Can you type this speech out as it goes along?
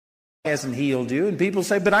hasn't healed you. And people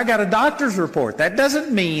say, but I got a doctor's report. That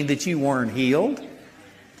doesn't mean that you weren't healed.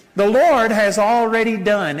 The Lord has already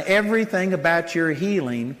done everything about your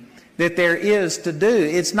healing that there is to do.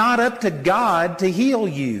 It's not up to God to heal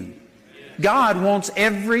you. God wants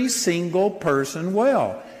every single person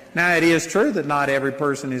well. Now, it is true that not every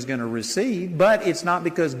person is going to receive, but it's not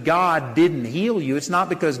because God didn't heal you. It's not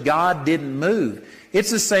because God didn't move. It's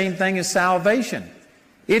the same thing as salvation.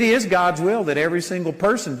 It is God's will that every single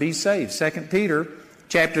person be saved. 2 Peter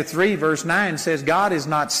chapter 3, verse 9 says, God is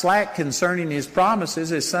not slack concerning His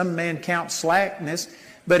promises, as some men count slackness,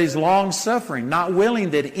 but is long-suffering, not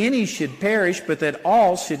willing that any should perish, but that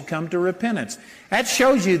all should come to repentance. That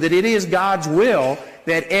shows you that it is God's will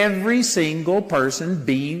that every single person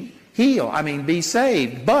be healed. Be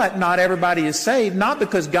saved. But not everybody is saved, not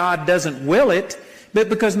because God doesn't will it, but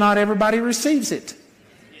because not everybody receives it.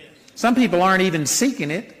 Some people aren't even seeking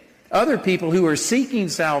it. Other people who are seeking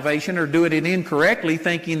salvation are doing it incorrectly,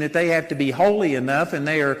 thinking that they have to be holy enough, and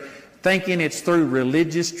they are thinking it's through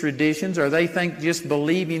religious traditions, or they think just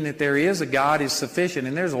believing that there is a God is sufficient.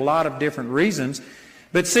 And there's a lot of different reasons.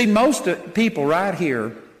 But see, most people right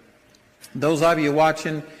here, those of you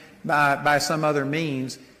watching by some other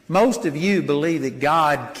means, most of you believe that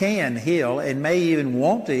God can heal and may even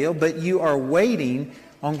want to heal, but you are waiting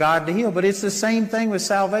on God to heal. But it's the same thing with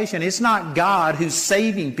salvation. It's not God who's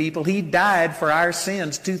saving people. He died for our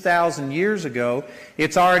sins 2,000 years ago.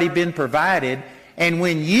 It's already been provided. And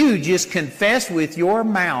when you just confess with your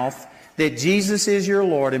mouth that Jesus is your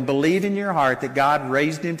Lord and believe in your heart that God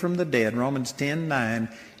raised Him from the dead, Romans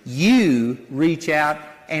 10:9, you reach out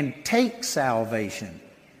and take salvation.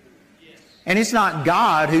 And it's not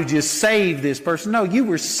God who just saved this person. No, you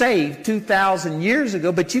were saved 2,000 years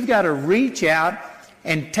ago, but you've got to reach out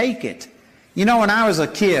and take it. You know, when I was a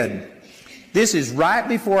kid, this is right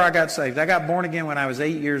before I got saved. I got born again when I was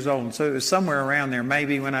 8 years old, and so it was somewhere around there,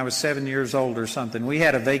 maybe when I was 7 years old or something. We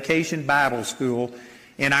had a vacation Bible school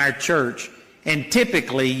in our church, and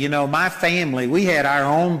typically, you know, my family, we had our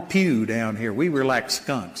own pew down here. We were like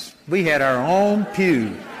skunks. We had our own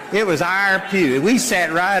pew. It was our pew. We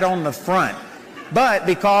sat right on the front. But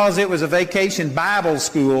because it was a vacation Bible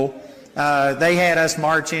school, they had us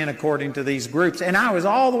march in according to these groups. And I was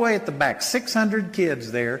all the way at the back, 600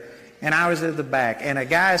 kids there, and I was at the back. And a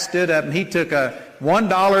guy stood up and he took a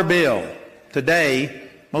 $1 bill. Today,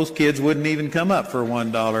 most kids wouldn't even come up for a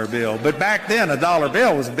 $1 bill. But back then, a dollar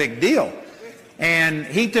bill was a big deal. And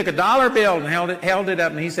he took a dollar bill and held it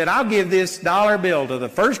up, and he said, I'll give this dollar bill to the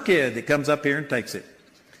first kid that comes up here and takes it.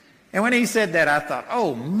 And when he said that, I thought,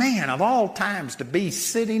 oh man, of all times to be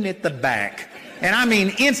sitting at the back. And I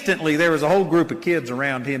mean, instantly there was a whole group of kids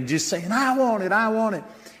around him just saying, I want it, I want it.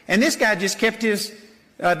 And this guy just kept his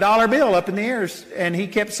dollar bill up in the air, and he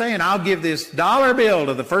kept saying, I'll give this dollar bill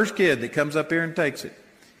to the first kid that comes up here and takes it.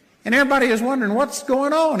 And everybody is wondering, what's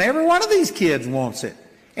going on? Every one of these kids wants it.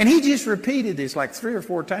 And he just repeated this like 3 or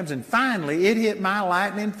 4 times, and finally it hit my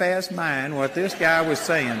lightning fast mind what this guy was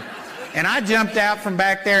saying. And I jumped out from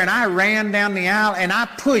back there, and I ran down the aisle, and I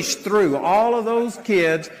pushed through all of those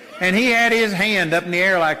kids, and he had his hand up in the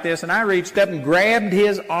air like this, and I reached up and grabbed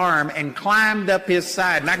his arm and climbed up his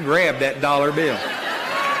side, and I grabbed that dollar bill.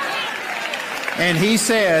 And he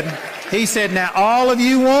said, now all of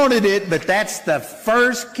you wanted it, but that's the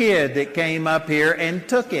first kid that came up here and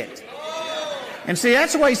took it. And see,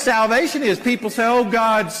 that's the way salvation is. People say, oh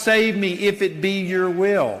God, save me if it be your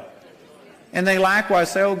will. And they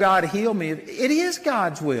likewise say, oh God, heal me. It is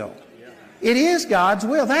God's will. It is God's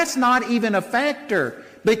will. That's not even a factor.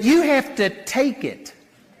 But you have to take it.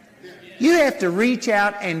 You have to reach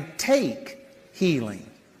out and take healing.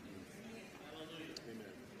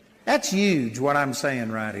 That's huge, what I'm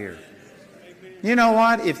saying right here. You know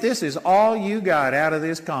what? If this is all you got out of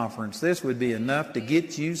this conference, this would be enough to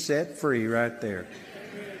get you set free right there.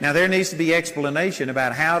 Now, there needs to be explanation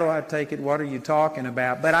about how do I take it, what are you talking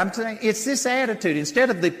about. But I'm saying it's this attitude, instead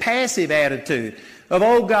of the passive attitude of,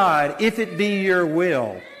 oh God, if it be your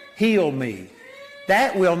will, heal me.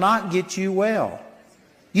 That will not get you well.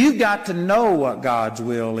 You've got to know what God's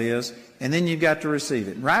will is, and then you've got to receive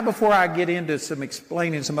it. And right before I get into some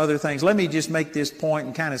explaining some other things, let me just make this point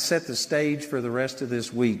and kind of set the stage for the rest of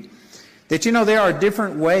this week. That, you know, there are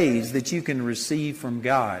different ways that you can receive from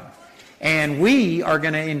God. And we are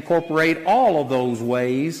going to incorporate all of those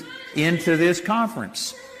ways into this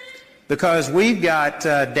conference. Because we've got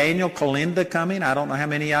Daniel Kalinda coming. I don't know how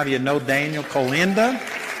many of you know Daniel Kalinda.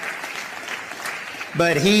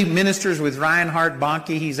 But he ministers with Reinhard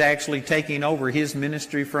Bonnke. He's actually taking over his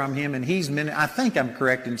ministry from him. And I think I'm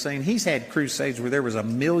correct in saying he's had crusades where there was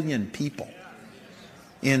 1 million people.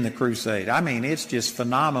 in the crusade. I mean, it's just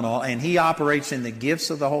phenomenal. And he operates in the gifts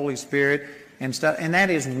of the Holy Spirit and stuff. And that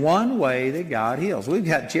is one way that God heals. We've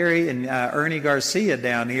got Jerry and Ernie Garcia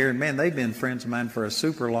down here. And man, they've been friends of mine for a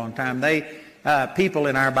super long time. People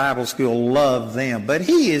in our Bible school love them. But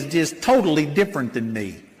he is just totally different than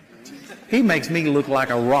me. He makes me look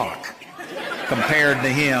like a rock compared to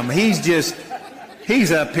him.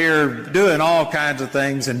 He's up here doing all kinds of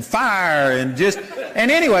things and fire and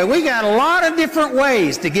anyway, we got a lot of different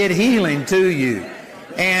ways to get healing to you.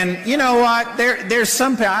 And you know what? There's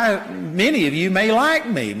some many of you may like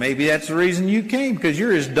me. Maybe that's the reason you came, because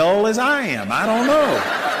you're as dull as I am. I don't know.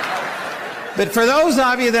 But for those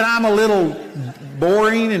of you that I'm a little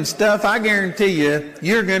boring and stuff, I guarantee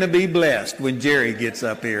you're going to be blessed when Jerry gets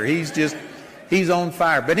up here. He's on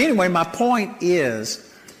fire. But anyway, my point is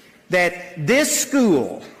that this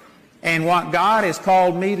school and what God has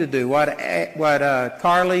called me to do, what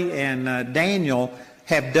Carly and Daniel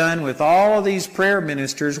have done with all of these prayer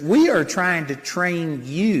ministers, we are trying to train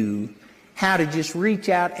you how to just reach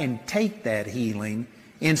out and take that healing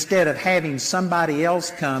instead of having somebody else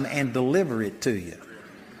come and deliver it to you.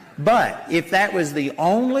 But if that was the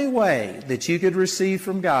only way that you could receive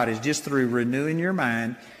from God is just through renewing your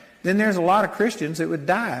mind, then there's a lot of Christians that would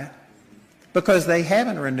die because they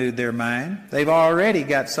haven't renewed their mind. They've already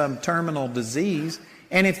got some terminal disease.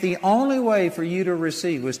 And if the only way for you to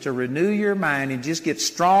receive was to renew your mind and just get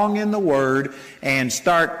strong in the Word and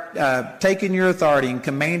start taking your authority and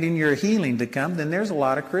commanding your healing to come, then there's a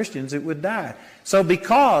lot of Christians that would die. So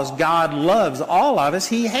because God loves all of us,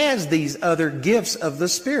 He has these other gifts of the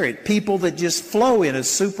Spirit, people that just flow in a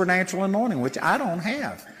supernatural anointing, which I don't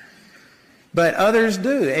have. But others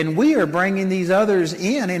do. And we are bringing these others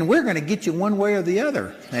in, and we're going to get you one way or the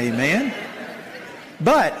other. Amen?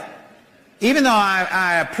 But even though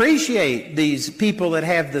I appreciate these people that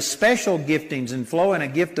have the special giftings and flow in a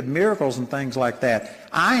gift of miracles and things like that,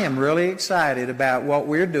 I am really excited about what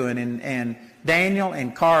we're doing. And Daniel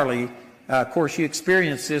and Carly, of course, you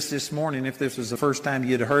experienced this morning if this was the first time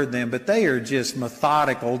you'd heard them, but they are just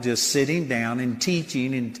methodical, just sitting down and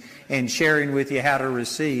teaching and sharing with you how to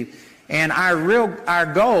receive. And our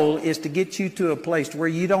goal is to get you to a place where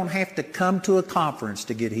you don't have to come to a conference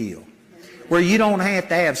to get healed, where you don't have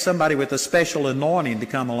to have somebody with a special anointing to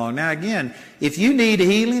come along. Now again, if you need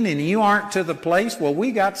healing and you aren't to the place, well,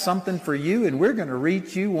 we got something for you and we're going to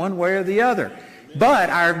reach you one way or the other. But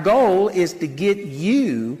our goal is to get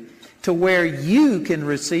you to where you can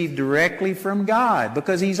receive directly from God,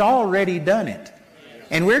 because He's already done it.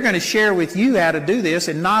 And we're going to share with you how to do this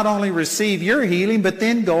and not only receive your healing, but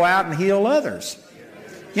then go out and heal others.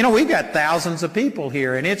 You know, we've got thousands of people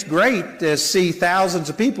here, and it's great to see thousands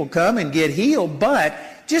of people come and get healed, but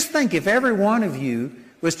just think if every one of you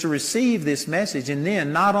was to receive this message and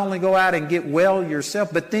then not only go out and get well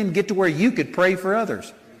yourself, but then get to where you could pray for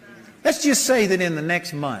others. Let's just say that in the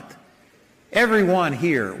next month, everyone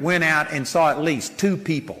here went out and saw at least 2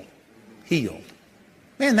 people healed.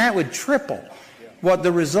 Man, that would triple what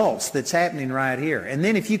the results that's happening right here. And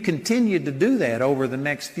then if you continued to do that over the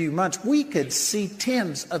next few months, we could see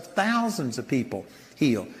tens of thousands of people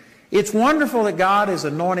healed. It's wonderful that God has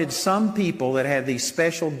anointed some people that have these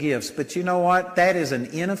special gifts, but you know what? That is an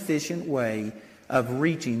inefficient way of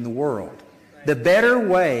reaching the world. The better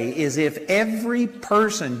way is if every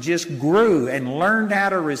person just grew and learned how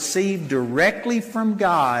to receive directly from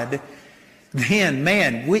God. Then,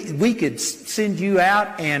 man, we could send you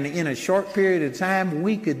out, and in a short period of time,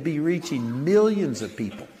 we could be reaching millions of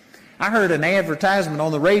people. I heard an advertisement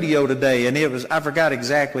on the radio today, and it was, I forgot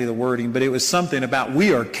exactly the wording, but it was something about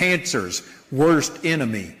we are cancer's worst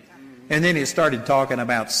enemy. And then it started talking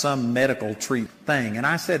about some medical thing, and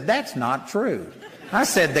I said, that's not true. I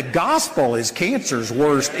said, the gospel is cancer's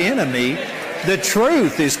worst enemy. The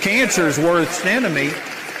truth is cancer's worst enemy.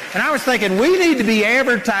 And I was thinking, we need to be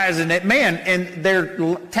advertising that, man, and their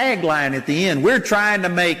tagline at the end, we're trying to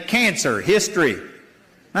make cancer history.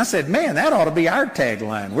 I said, man, that ought to be our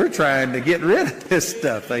tagline. We're trying to get rid of this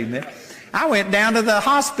stuff, amen. I went down to the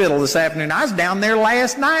hospital this afternoon. I was down there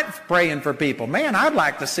last night praying for people. Man, I'd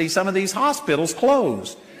like to see some of these hospitals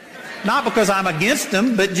closed. Not because I'm against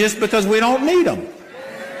them, but just because we don't need them.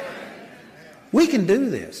 We can do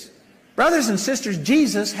this. Brothers and sisters,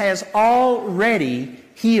 Jesus has already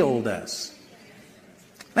healed us.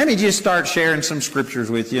 Let me just start sharing some scriptures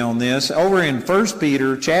with you on this. Over in 1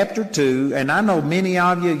 Peter chapter 2, and I know many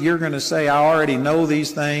of you, you're going to say, I already know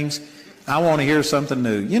these things. I want to hear something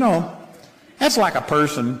new. You know, that's like a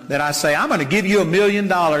person that I say, I'm going to give you $1 million.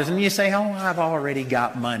 And you say, oh, I've already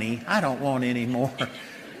got money. I don't want any more.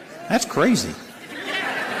 That's crazy.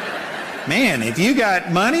 Man, if you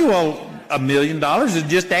got money, well, $1 million and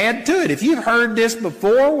just add to it. If you've heard this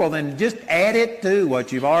before, well, then just add it to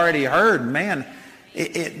what you've already heard. Man,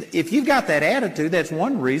 if you've got that attitude, that's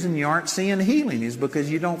one reason you aren't seeing healing, is because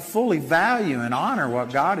you don't fully value and honor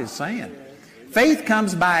what God is saying. Faith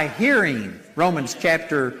comes by hearing. Romans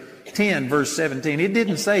chapter 10, verse 17. It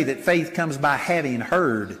didn't say that faith comes by having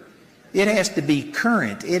heard. It has to be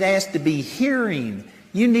current. It has to be hearing.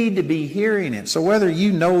 You need to be hearing it. So whether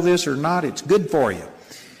you know this or not, it's good for you.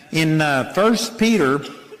 In 1 Peter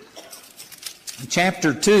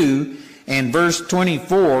chapter 2 and verse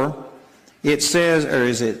 24, it says, or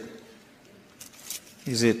is it,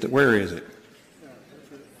 where is it?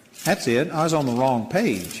 That's it. I was on the wrong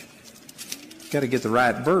page. Got to get the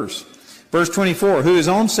right verse. Verse 24, who his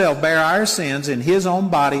own self bare our sins in his own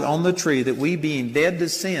body on the tree, that we being dead to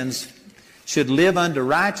sins should live unto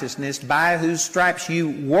righteousness, by whose stripes you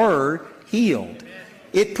were healed.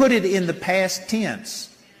 It put it in the past tense.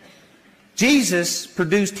 Jesus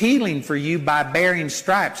produced healing for you by bearing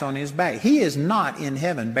stripes on his back. He is not in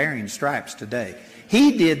heaven bearing stripes today.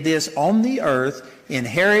 He did this on the earth. In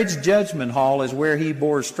Herod's judgment hall is where he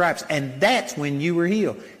bore stripes. And that's when you were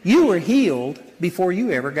healed. You were healed before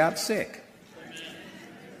you ever got sick.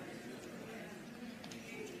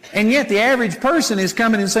 And yet the average person is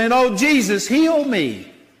coming and saying, oh, Jesus, heal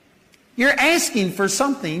me. You're asking for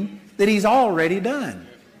something that he's already done.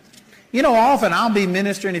 You know, often I'll be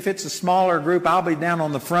ministering. If it's a smaller group, I'll be down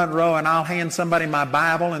on the front row and I'll hand somebody my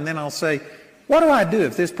Bible, and then I'll say, what do I do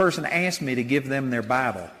if this person asks me to give them their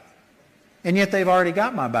Bible? And yet they've already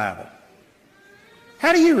got my Bible.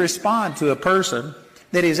 How do you respond to a person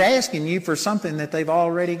that is asking you for something that they've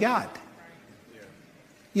already got?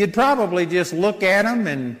 You'd probably just look at them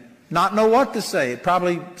and not know what to say. It'd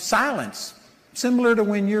probably silence, similar to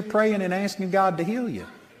when you're praying and asking God to heal you.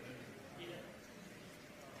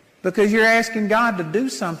 Because you're asking God to do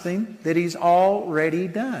something that he's already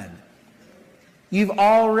done. You've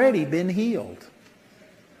already been healed.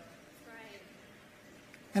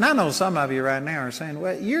 And I know some of you right now are saying,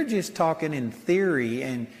 well, you're just talking in theory,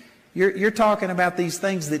 and you're talking about these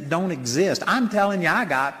things that don't exist. I'm telling you, I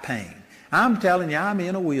got pain. I'm telling you, I'm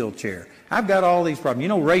in a wheelchair. I've got all these problems. You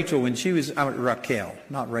know, Rachel, when she was, Raquel,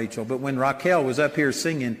 not Rachel, but when Raquel was up here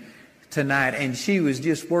singing tonight and she was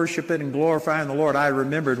just worshiping and glorifying the Lord, I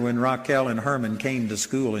remembered when Raquel and Herman came to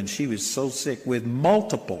school and she was so sick with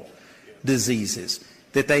multiple diseases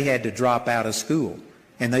that they had to drop out of school.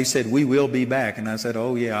 And they said, we will be back. And I said,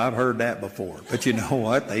 oh yeah, I've heard that before. But you know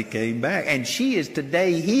what? They came back. And she is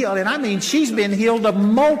today healed. And I mean, she's been healed of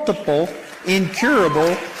multiple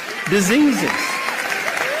incurable diseases.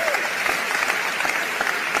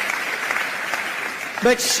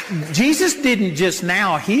 But Jesus didn't just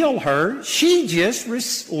now heal her. She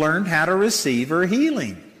just learned how to receive her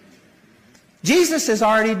healing. Jesus has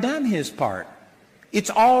already done his part. It's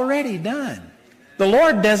already done. The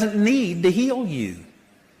Lord doesn't need to heal you.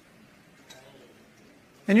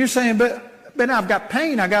 And you're saying, but I've got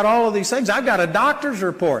pain. I got all of these things. I've got a doctor's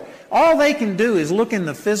report. All they can do is look in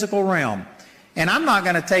the physical realm. And I'm not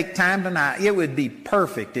going to take time tonight. It would be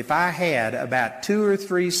perfect if I had about 2 or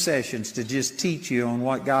 3 sessions to just teach you on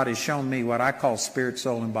what God has shown me, what I call spirit,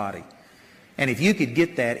 soul, and body. And if you could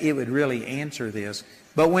get that, it would really answer this.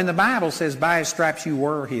 But when the Bible says, by his stripes you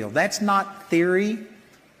were healed, that's not theory.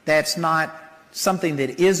 That's not something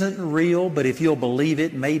that isn't real, but if you'll believe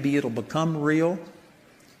it, maybe it'll become real.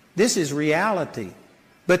 This is reality.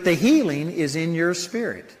 But the healing is in your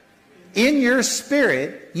spirit. In your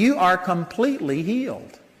spirit, you are completely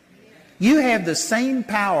healed. You have the same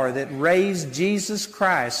power that raised Jesus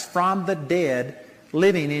Christ from the dead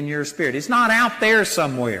living in your spirit. It's not out there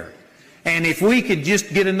somewhere. And if we could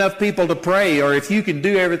just get enough people to pray, or if you can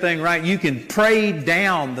do everything right, you can pray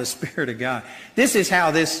down the Spirit of God. This is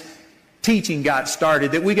how this teaching got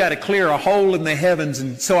started, that we got to clear a hole in the heavens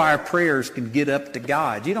and so our prayers can get up to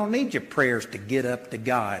God. You don't need your prayers to get up to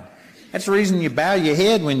God. That's the reason you bow your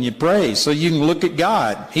head when you pray, so you can look at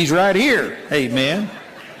God. He's right here. Amen.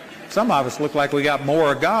 Some of us look like we got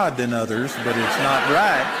more of God than others, but it's not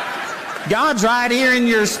right. God's right here in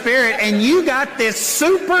your spirit, and you got this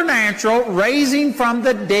supernatural raising from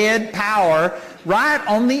the dead power right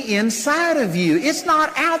on the inside of you. It's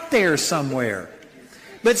not out there somewhere.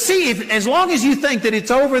 But see, as long as you think that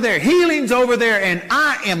it's over there, healing's over there, and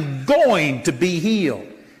I am going to be healed.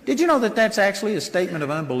 Did you know that that's actually a statement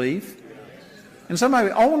of unbelief? And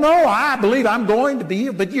somebody, oh no, I believe I'm going to be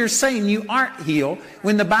healed. But you're saying you aren't healed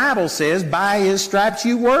when the Bible says, by his stripes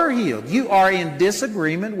you were healed. You are in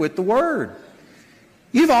disagreement with the Word.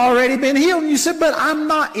 You've already been healed. And you said, but I'm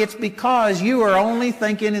not. It's because you are only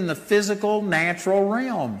thinking in the physical, natural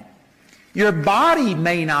realm. Your body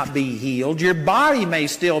may not be healed. Your body may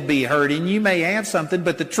still be hurting. You may have something,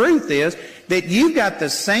 but the truth is that you've got the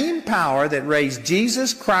same power that raised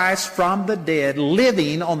Jesus Christ from the dead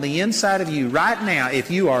living on the inside of you right now if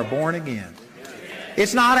you are born again.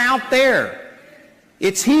 It's not out there.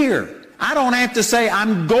 It's here. I don't have to say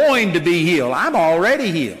I'm going to be healed. I'm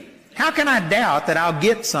already healed. How can I doubt that I'll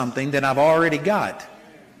get something that I've already got?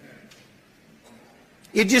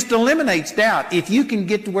 It just eliminates doubt. If you can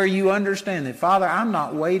get to where you understand that, Father, I'm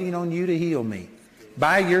not waiting on you to heal me.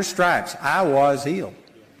 By your stripes, I was healed.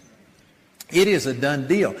 It is a done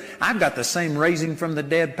deal. I've got the same raising from the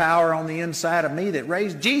dead power on the inside of me that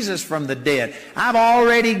raised Jesus from the dead. I've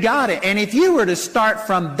already got it. And if you were to start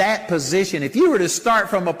from that position, if you were to start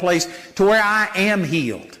from a place to where I am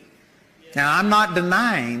healed. Now, I'm not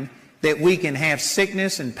denying that we can have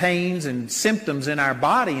sickness and pains and symptoms in our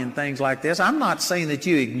body and things like this. I'm not saying that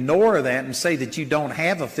you ignore that and say that you don't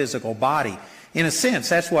have a physical body. In a sense,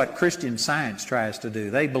 that's what Christian Science tries to do.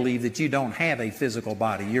 They believe that you don't have a physical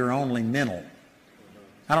body. You're only mental.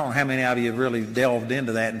 I don't know how many of you have really delved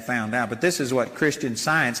into that and found out, but this is what Christian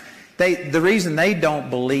Science, the reason they don't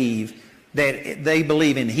believe that they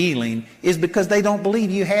believe in healing is because they don't believe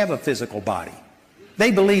you have a physical body. They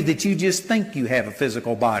believe that you just think you have a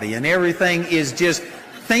physical body and everything is just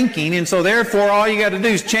thinking, and so therefore all you got to do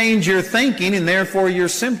is change your thinking, and therefore your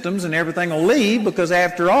symptoms and everything will leave, because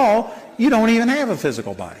after all, you don't even have a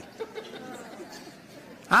physical body.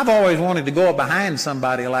 I've always wanted to go up behind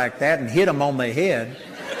somebody like that and hit them on the head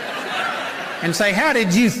and say, how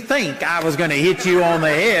did you think I was going to hit you on the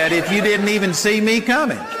head if you didn't even see me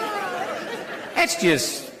coming? That's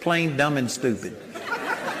just plain dumb and stupid.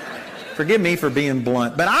 Forgive me for being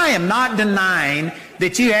blunt, but I am not denying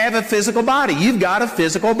that you have a physical body. You've got a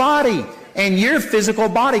physical body, and your physical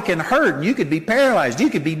body can hurt. You could be paralyzed. You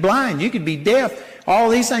could be blind. You could be deaf. All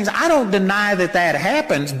these things. I don't deny that that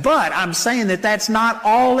happens, but I'm saying that that's not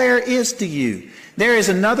all there is to you. There is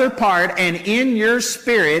another part, and in your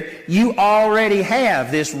spirit, you already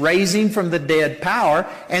have this raising from the dead power,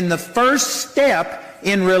 and the first step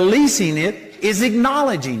in releasing it is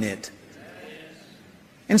acknowledging it.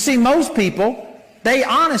 And see, most people, they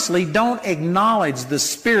honestly don't acknowledge the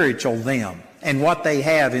spiritual them and what they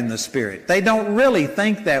have in the spirit. They don't really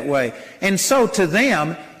think that way. And so to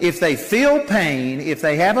them, if they feel pain, if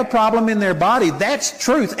they have a problem in their body, that's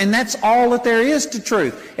truth, and that's all that there is to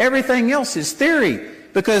truth. Everything else is theory,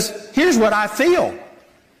 because here's what I feel.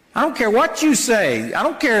 I don't care what you say. I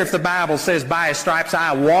don't care if the Bible says by his stripes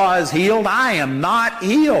I was healed. I am not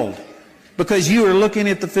healed, because you are looking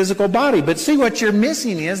at the physical body. But see, what you're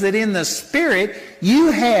missing is that in the spirit,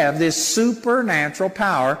 you have this supernatural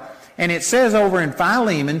power. And it says over in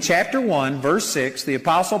Philemon chapter 1, verse 6, the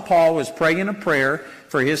Apostle Paul was praying a prayer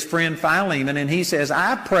for his friend Philemon, and he says,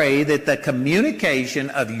 I pray that the communication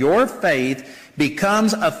of your faith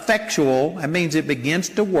becomes effectual. That means it begins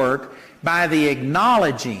to work by the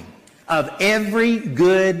acknowledging of every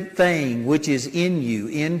good thing which is in you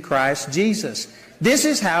in Christ Jesus. This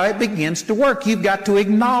is how it begins to work. You've got to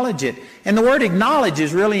acknowledge it. And the word acknowledge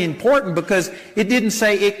is really important, because it didn't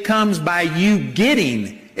say it comes by you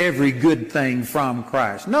getting every good thing from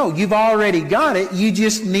Christ. No, you've already got it. You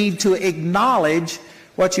just need to acknowledge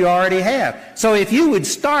what you already have. So if you would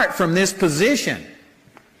start from this position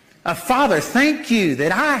of, Father, thank you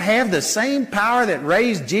that I have the same power that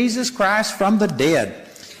raised Jesus Christ from the dead.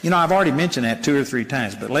 You know, I've already mentioned that 2 or 3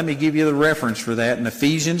 times, but let me give you the reference for that in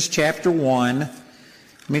Ephesians chapter 1.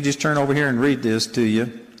 Let me just turn over here and read this to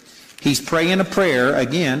you. He's praying a prayer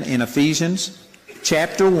again in Ephesians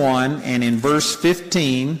chapter 1, and in verse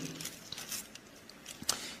 15,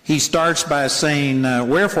 he starts by saying,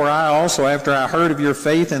 Wherefore I also, after I heard of your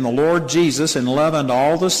faith in the Lord Jesus and love unto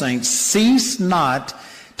all the saints, cease not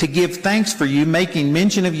to give thanks for you, making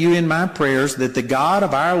mention of you in my prayers, that the God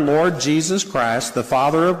of our Lord Jesus Christ, the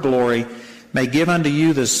Father of glory, may give unto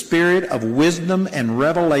you the spirit of wisdom and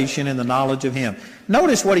revelation in the knowledge of him.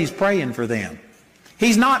 Notice what he's praying for them.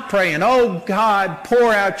 He's not praying, oh God,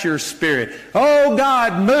 pour out your spirit. Oh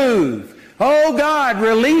God, move. Oh God,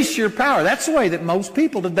 release your power. That's the way that most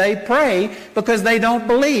people today pray, because they don't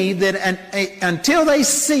believe that until they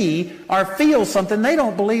see or feel something, they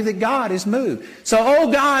don't believe that God is moved. So,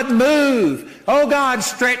 oh God, move. Oh God,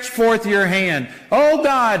 stretch forth your hand. Oh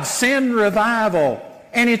God, send revival.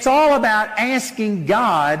 And it's all about asking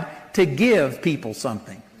God to give people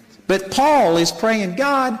something. But Paul is praying,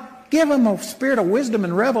 God, give them a spirit of wisdom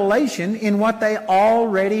and revelation in what they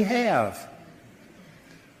already have.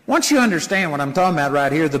 Once you understand what I'm talking about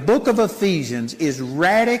right here, the book of Ephesians is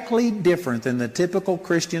radically different than the typical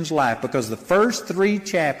Christian's life, because the first 3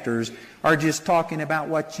 chapters are just talking about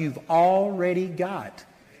what you've already got.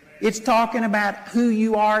 It's talking about who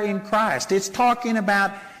you are in Christ. It's talking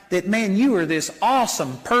about that, man, you are this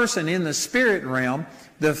awesome person in the spirit realm.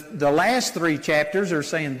 The last 3 chapters are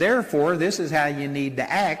saying, therefore, this is how you need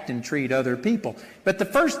to act and treat other people. But the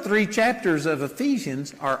first 3 chapters of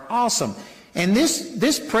Ephesians are awesome. And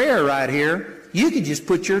this prayer right here, you could just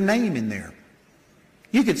put your name in there.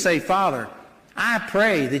 You could say, Father, I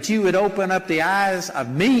pray that you would open up the eyes of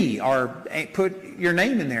me, or put your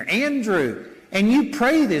name in there, Andrew. And you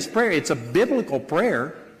pray this prayer. It's a biblical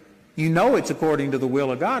prayer. You know it's according to the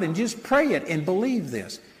will of God, and just pray it and believe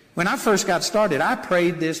this. When I first got started, I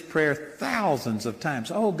prayed this prayer thousands of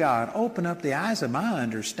times. Oh God, open up the eyes of my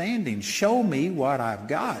understanding. Show me what I've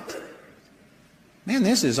got. Man,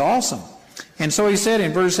 this is awesome. And so he said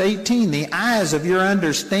in verse 18, the eyes of your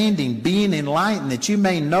understanding being enlightened, that you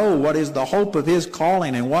may know what is the hope of his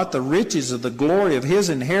calling and what the riches of the glory of his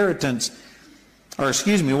inheritance, or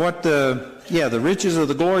excuse me, the riches of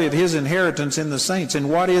the glory of his inheritance in the saints, and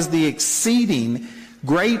what is the exceeding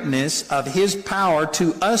greatness of his power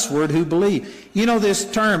to usward who believe. You know this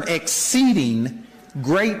term, exceeding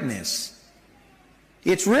greatness.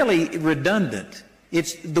 It's really redundant.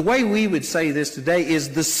 It's the way we would say this today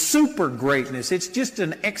is the super greatness. It's just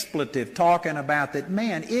an expletive talking about that,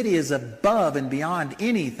 man, it is above and beyond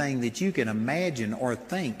anything that you can imagine or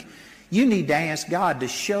think. You need to ask God to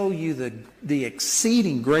show you the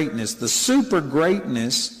exceeding greatness, the super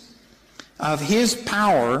greatness of his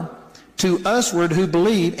power to usward who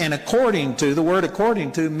believe, and according to, the word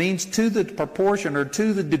according to means to the proportion or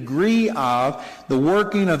to the degree of the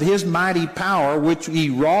working of his mighty power, which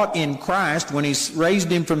he wrought in Christ when he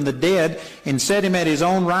raised him from the dead and set him at his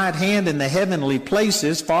own right hand in the heavenly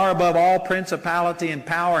places, far above all principality and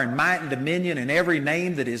power and might and dominion and every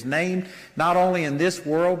name that is named, not only in this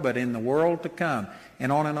world but in the world to come.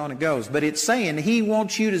 And on it goes. But it's saying he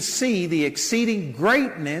wants you to see the exceeding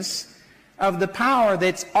greatness of the power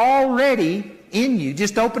that's already in you.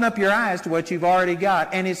 Just open up your eyes to what you've already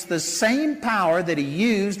got. And it's the same power that he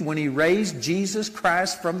used when he raised Jesus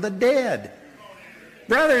Christ from the dead.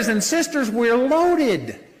 Brothers and sisters, we're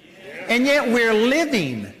loaded. And yet we're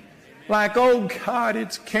living like, oh God,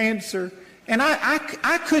 it's cancer. And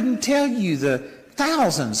I couldn't tell you the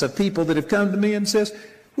thousands of people that have come to me and says,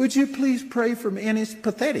 would you please pray for me? And it's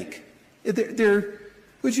pathetic.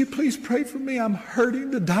 Would you please pray for me? I'm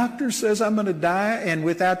hurting. The doctor says I'm going to die. And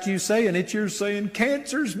without you saying it, you're saying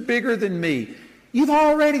cancer's bigger than me. You've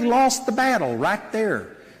already lost the battle right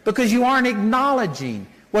there because you aren't acknowledging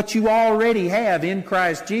what you already have in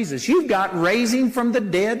Christ Jesus. You've got raising from the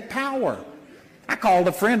dead power. I called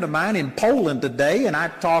a friend of mine in Poland today, and I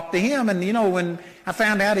talked to him. And, you know, when I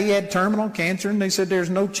found out he had terminal cancer and they said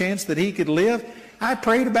there's no chance that he could live, I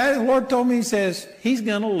prayed about it. The Lord told me, he says, he's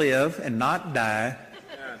going to live and not die.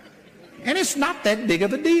 And it's not that big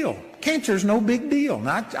of a deal. Cancer's no big deal. And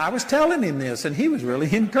I was telling him this, and he was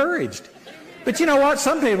really encouraged. But you know what?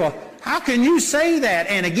 Some people, how can you say that?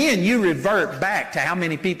 And again, you revert back to how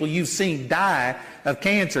many people you've seen die of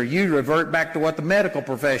cancer. You revert back to what the medical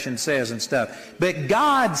profession says and stuff. But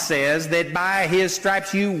God says that by his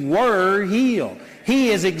stripes you were healed. He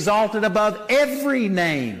is exalted above every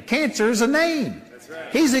name. Cancer is a name.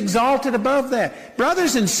 He's exalted above that.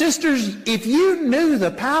 Brothers and sisters, if you knew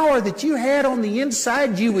the power that you had on the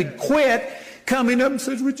inside, you would quit coming up and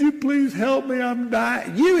says, would you please help me? I'm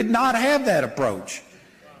dying. You would not have that approach.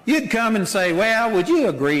 You'd come and say, well, would you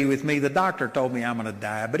agree with me? The doctor told me I'm going to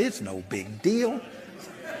die, but it's no big deal.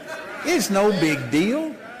 It's no big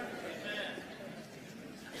deal.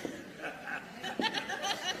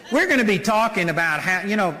 We're going to be talking about how,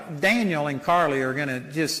 you know, Daniel and Carly are going to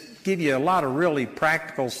just give you a lot of really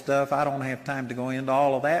practical stuff. I don't have time to go into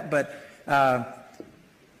all of that, but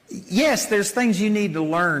yes, there's things you need to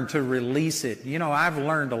learn to release it. You know, I've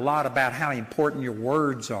learned a lot about how important your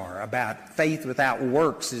words are, about faith without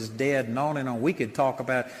works is dead, and on and on. We could talk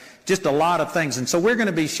about just a lot of things, and so we're going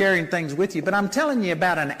to be sharing things with you, but I'm telling you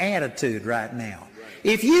about an attitude right now.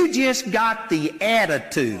 If you just got the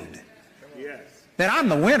attitude that I'm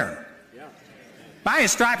the winner. By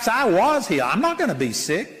his stripes I was healed. I'm not going to be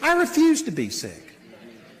sick. I refuse to be sick.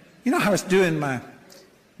 You know, I was doing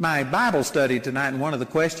my Bible study tonight, and one of the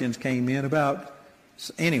questions came in about,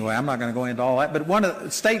 anyway, I'm not going to go into all that, but one of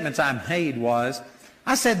the statements I made was,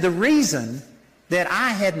 I said the reason that I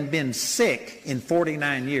hadn't been sick in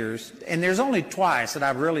 49 years, and there's only twice that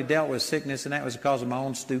I've really dealt with sickness, and that was because of my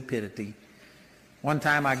own stupidity. One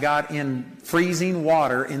time I got in freezing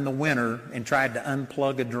water in the winter and tried to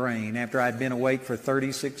unplug a drain after I'd been awake for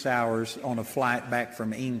 36 hours on a flight back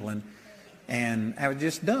from England, and I was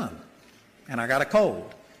just dumb, and I got a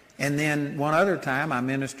cold. And then one other time I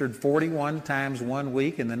ministered 41 times one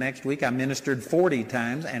week, and the next week I ministered 40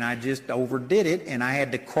 times, and I just overdid it, and I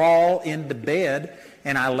had to crawl into bed,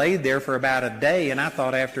 and I laid there for about a day, and I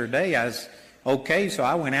thought after a day I was okay, so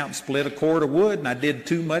I went out and split a cord of wood, and I did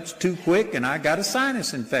too much too quick, and I got a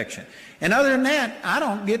sinus infection. And other than that, I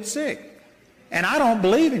don't get sick. And I don't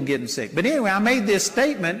believe in getting sick. But anyway, I made this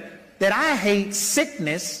statement that I hate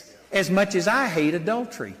sickness as much as I hate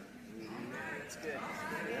adultery.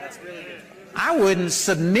 I wouldn't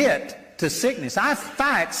submit to sickness. I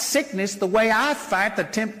fight sickness the way I fight the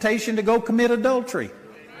temptation to go commit adultery.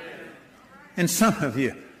 And some of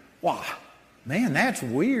you, wow, man, that's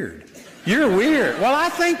weird. You're weird. Well, I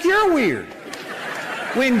think you're weird.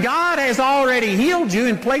 When God has already healed you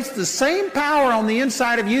and placed the same power on the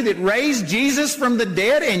inside of you that raised Jesus from the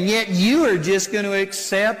dead, and yet you are just going to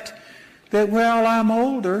accept that, well, I'm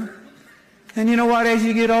older. And you know what, as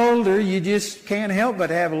you get older, you just can't help but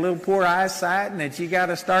have a little poor eyesight, and that you got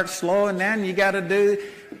to start slowing down, and you got to do.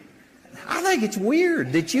 I think it's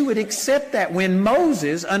weird that you would accept that when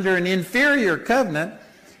Moses, under an inferior covenant,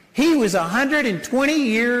 he was 120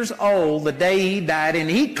 years old the day he died, and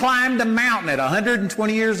he climbed a mountain at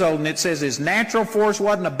 120 years old, and it says his natural force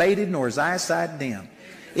wasn't abated nor his eyesight dim.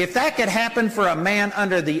 If that could happen for a man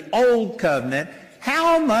under the old covenant,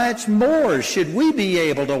 how much more should we be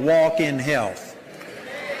able to walk in health?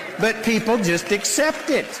 But people just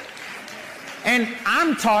accept it. And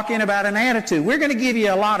I'm talking about an attitude. We're going to give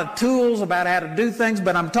you a lot of tools about how to do things,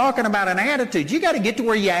 but I'm talking about an attitude. You got to get to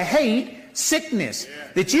where you hate sickness.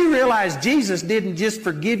 That you realize Jesus didn't just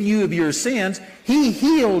forgive you of your sins, He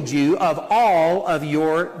healed you of all of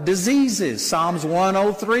your diseases. Psalms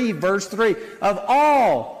 103, verse 3, of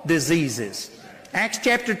all diseases. Acts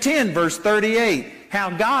chapter 10, verse 38, how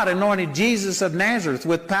God anointed Jesus of Nazareth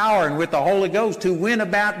with power and with the Holy Ghost, who went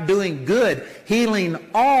about doing good, healing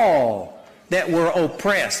all that were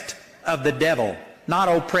oppressed of the devil. Not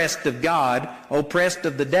oppressed of God, oppressed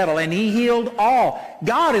of the devil. And He healed all.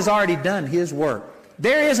 God has already done His work.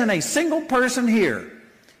 There isn't a single person here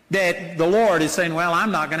that the Lord is saying, well,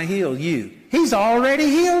 I'm not going to heal you. He's already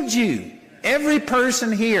healed you. Every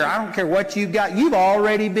person here, I don't care what you've got, you've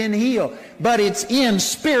already been healed. But it's in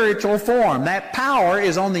spiritual form. That power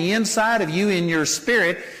is on the inside of you in your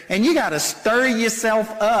spirit, and you got to stir yourself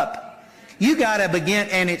up. You got to begin,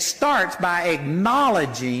 and it starts by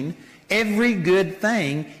acknowledging every good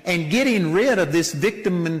thing and getting rid of this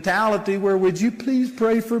victim mentality where, would you please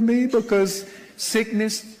pray for me because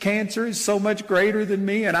sickness, cancer is so much greater than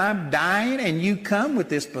me and I'm dying, and you come with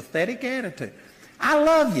this pathetic attitude. I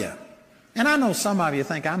love you. And I know some of you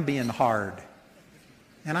think I'm being hard.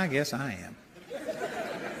 And I guess I am.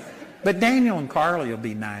 But Daniel and Carly will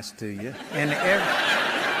be nice to you. And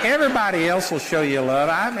everybody else will show you love.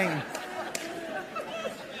 I mean,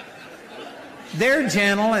 they're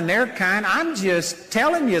gentle and they're kind. I'm just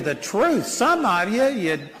telling you the truth. Some of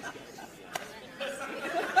you,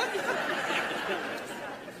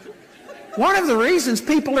 one of the reasons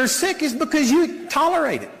people are sick is because you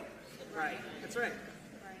tolerate it. Right. That's right.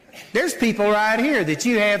 There's people right here that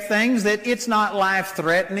you have things that it's not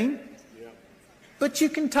life-threatening, but you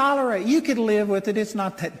can tolerate. You can live with it. It's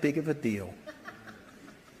not that big of a deal.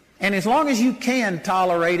 And as long as you can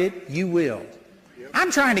tolerate it, you will.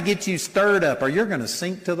 I'm trying to get you stirred up or you're going to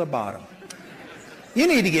sink to the bottom. You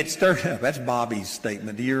need to get stirred up. That's Bobby's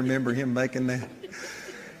statement. Do you remember him making that?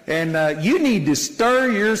 And you need to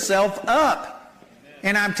stir yourself up.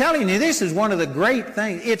 And I'm telling you, this is one of the great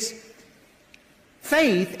things. It's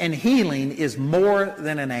faith and healing is more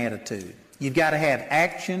than an attitude. You've got to have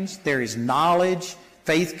actions. There is knowledge.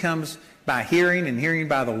 Faith comes by hearing, and hearing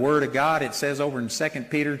by the Word of God. It says over in 2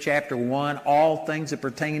 Peter chapter 1, all things that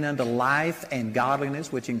pertain unto life and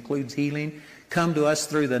godliness, which includes healing, come to us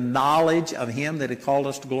through the knowledge of Him that had called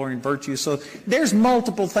us to glory and virtue. So there's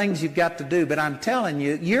multiple things you've got to do, but I'm telling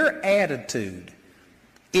you, your attitude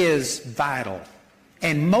is vital.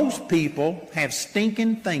 And most people have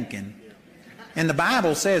stinking thinking. And the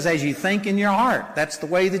Bible says, as you think in your heart, that's the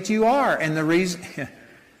way that you are. And the reason...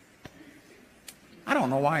 I don't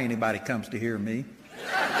know why anybody comes to hear me.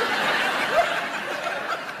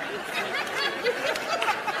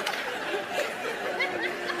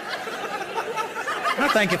 I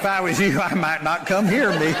think if I was you, I might not come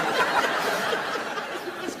hear me.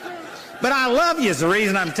 But I love you is the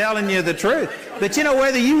reason I'm telling you the truth. But you know,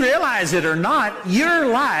 whether you realize it or not, your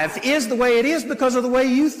life is the way it is because of the way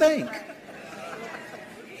you think.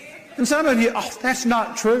 And some of you, oh, that's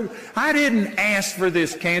not true. I didn't ask for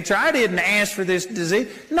this cancer. I didn't ask for this disease.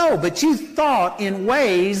 No, but you thought in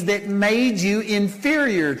ways that made you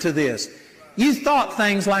inferior to this. You thought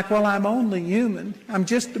things like, well, I'm only human. I'm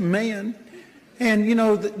just a man. And, you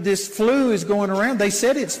know, this flu is going around. They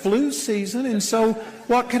said it's flu season, and so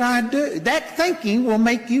what can I do? That thinking will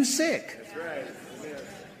make you sick.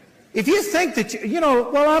 If you think that,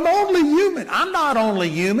 well, I'm only human. I'm not only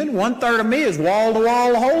human. 1/3 of me is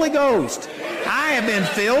wall-to-wall Holy Ghost. I have been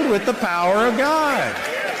filled with the power of God.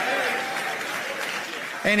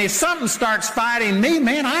 And if something starts fighting me,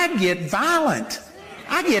 man, I get violent.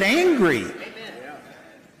 I get angry.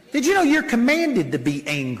 Did you know you're commanded to be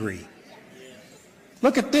angry?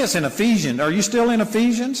 Look at this in Ephesians. Are you still in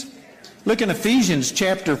Ephesians? Look in Ephesians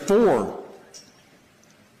chapter 4.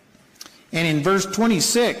 And in verse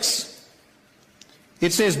 26,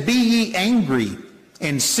 it says, "Be ye angry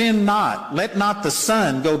and sin not. Let not the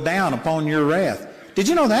sun go down upon your wrath." Did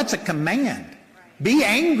you know that's a command? Be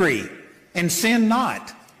angry and sin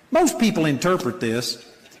not. Most people interpret this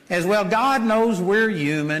as, well, God knows we're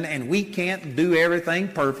human and we can't do everything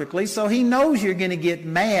perfectly, so He knows you're going to get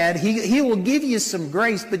mad. He will give you some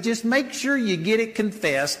grace, but just make sure you get it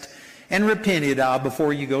confessed and repented of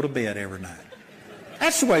before you go to bed every night.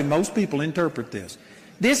 That's the way most people interpret this.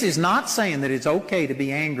 This is not saying that it's okay to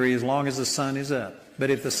be angry as long as the sun is up. But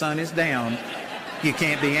if the sun is down, you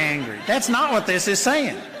can't be angry. That's not what this is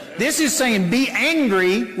saying. This is saying be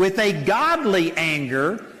angry with a godly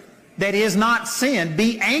anger that is not sin.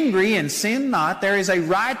 Be angry and sin not. There is a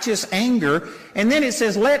righteous anger. And then it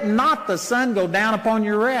says, let not the sun go down upon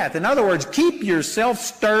your wrath. In other words, keep yourself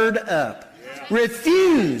stirred up.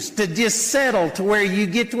 Refuse to just settle to where you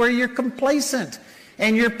get to where you're complacent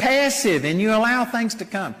and you're passive and you allow things to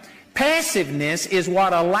come. Passiveness is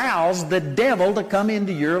what allows the devil to come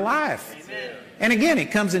into your life. And again, it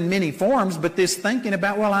comes in many forms, but this thinking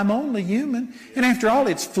about, well, I'm only human, and after all,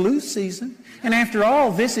 it's flu season, and after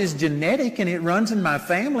all, this is genetic, and it runs in my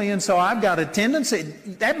family, and so I've got a tendency.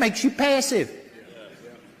 That makes you passive.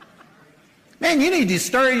 Man, you need to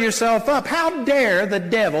stir yourself up. How dare the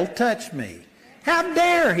devil touch me? How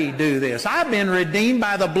dare he do this? I've been redeemed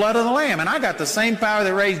by the blood of the Lamb, and I got the same power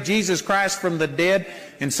that raised Jesus Christ from the dead.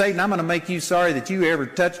 And Satan, I'm going to make you sorry that you ever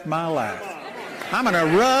touched my life. I'm going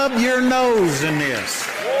to rub your nose in this.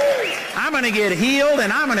 I'm going to get healed,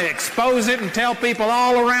 and I'm going to expose it and tell people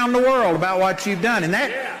all around the world about what you've done. And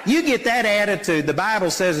that you get that attitude. The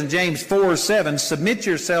Bible says in James 4:7, submit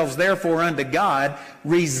yourselves therefore unto God,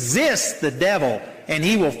 resist the devil, and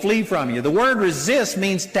he will flee from you. The word resist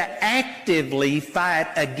means to actively fight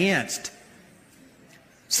against.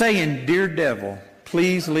 Saying, dear devil,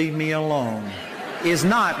 please leave me alone, is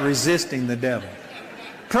not resisting the devil.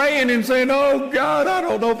 Praying and saying, oh God, I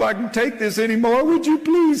don't know if I can take this anymore. Would you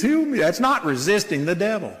please heal me? That's not resisting the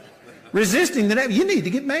devil. Resisting the devil, you need to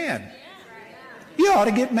get mad. You ought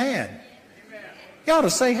to get mad. You ought to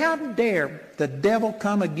say, how dare the devil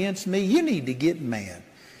come against me? You need to get mad.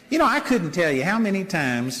 You know, I couldn't tell you how many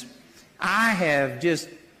times I have just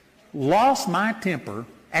lost my temper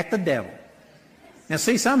at the devil. Now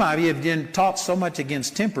see, some of you have been taught so much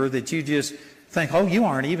against temper that you just think, oh, you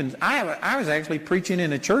aren't even. I was actually preaching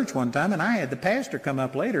in a church one time, and I had the pastor come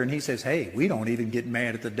up later, and he says, hey, we don't even get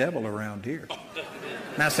mad at the devil around here.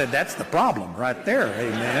 And I said, that's the problem right there,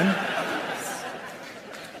 amen.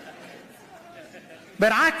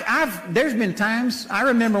 But there's been times, I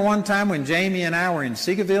remember one time when Jamie and I were in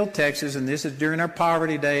Seagoville, Texas, and this is during our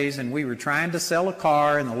poverty days, and we were trying to sell a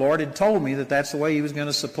car, and the Lord had told me that that's the way He was going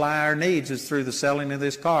to supply our needs, is through the selling of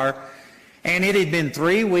this car. And it had been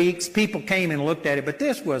 3 weeks. People came and looked at it, but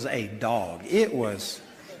this was a dog. It was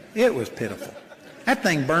pitiful. That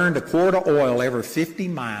thing burned a quart of oil every 50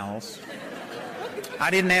 miles. I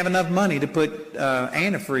didn't have enough money to put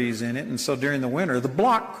antifreeze in it, and so during the winter, the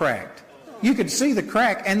block cracked. You could see the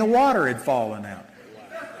crack, and the water had fallen out.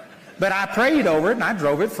 But I prayed over it, and I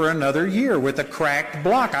drove it for another year with a cracked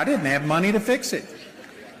block. I didn't have money to fix it.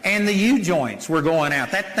 And the U-joints were going out.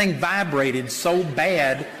 That thing vibrated so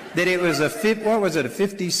bad that it was a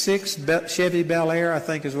 56 Chevy Bel Air, I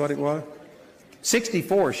think is what it was.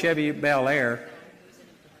 64 Chevy Bel Air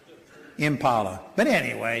Impala. But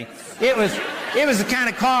anyway, it was the kind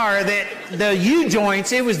of car that the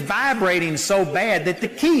U-joints, it was vibrating so bad that the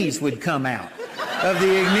keys would come out of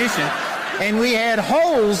the ignition. And we had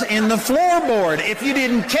holes in the floorboard. If you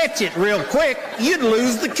didn't catch it real quick, you'd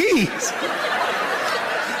lose the keys.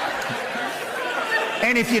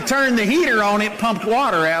 And if you turned the heater on, it pumped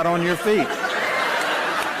water out on your feet.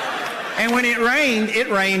 And when it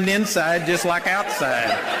rained inside just like outside.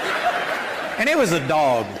 And it was a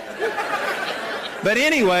dog. But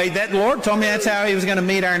anyway, that Lord told me that's how He was going to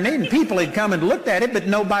meet our need. And people had come and looked at it, but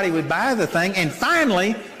nobody would buy the thing. And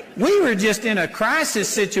finally, We were just in a crisis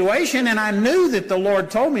situation, and I knew that the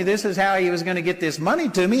Lord told me this is how He was going to get this money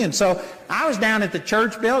to me. And so I was down at the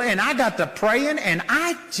church building, and I got to praying, and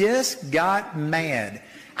I just got mad.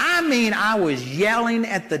 I mean, I was yelling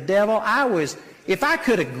at the devil. If I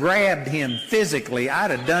could have grabbed him physically,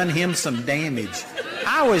 I'd have done him some damage.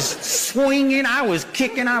 I was swinging, I was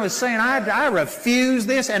kicking, I was saying, I refuse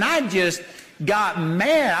this, and I just got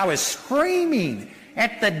mad. I was screaming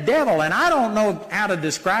at the devil, and I don't know how to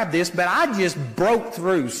describe this, but I just broke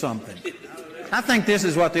through something. I think this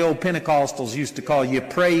is what the old Pentecostals used to call you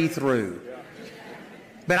pray through.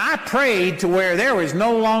 But I prayed to where there was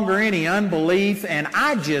no longer any unbelief, and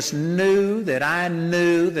I just knew that I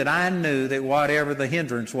knew that whatever the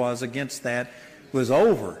hindrance was against that was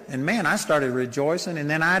over. And man, I started rejoicing, and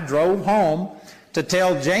then I drove home to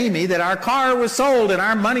tell Jamie that our car was sold and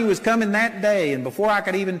our money was coming that day. And before I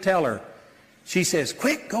could even tell her, she says,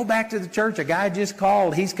 quick, go back to the church. A guy just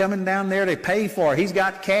called. He's coming down there to pay for it. He's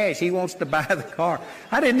got cash. He wants to buy the car.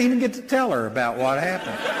 I didn't even get to tell her about what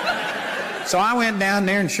happened. So I went down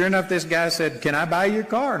there, and sure enough, this guy said, can I buy your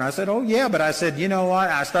car? And I said, oh, yeah. But I said, you know what?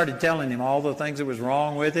 I started telling him all the things that was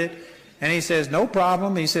wrong with it. And he says, no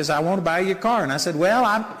problem. He says, I want to buy your car. And I said, well,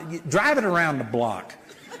 drive it around the block.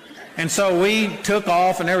 And so we took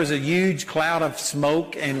off, and there was a huge cloud of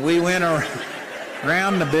smoke, and we went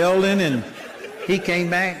around the building, and he came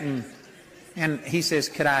back, and he says,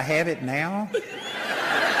 could I have it now?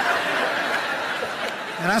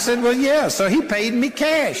 And I said, well, yeah. So he paid me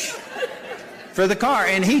cash for the car.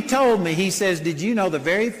 And he told me, he says, did you know the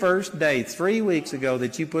very first day, 3 weeks ago,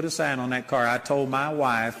 that you put a sign on that car, I told my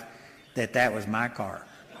wife that that was my car.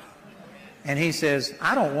 And he says,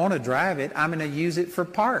 I don't want to drive it. I'm going to use it for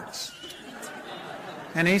parts.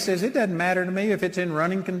 And he says, it doesn't matter to me if it's in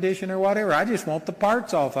running condition or whatever. I just want the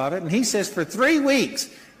parts off of it. And he says, for 3 weeks,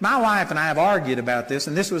 my wife and I have argued about this,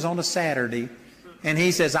 and this was on a Saturday. And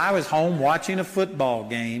he says, I was home watching a football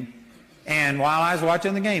game, and while I was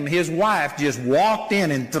watching the game, his wife just walked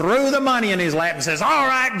in and threw the money in his lap and says, all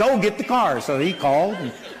right, go get the car. So he called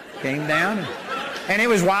and came down, and it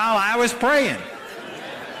was while I was praying.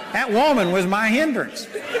 That woman was my hindrance.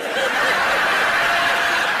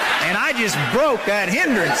 And I just broke that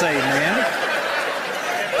hindrance, amen.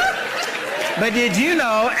 But did you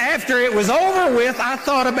know, after it was over with, I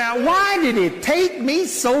thought about, why did it take me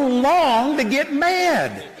so long to get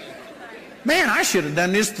mad? Man, I should have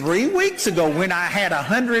done this 3 weeks ago when I had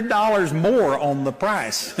 $100 more on the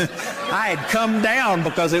price. I had come down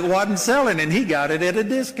because it wasn't selling, and he got it at a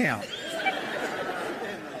discount.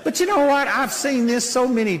 But you know what? I've seen this so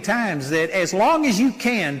many times that as long as you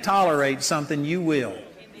can tolerate something, you will.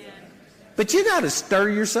 But you got to stir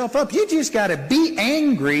yourself up. You just got to be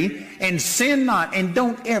angry and sin not, and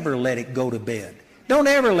don't ever let it go to bed. Don't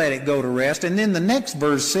ever let it go to rest. And then the next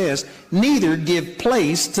verse says, neither give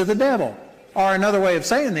place to the devil. Or another way of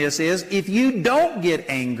saying this is, if you don't get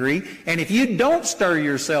angry, and if you don't stir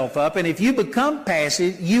yourself up, and if you become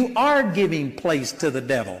passive, you are giving place to the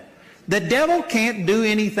devil. The devil can't do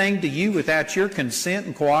anything to you without your consent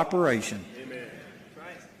and cooperation. Amen.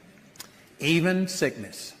 Even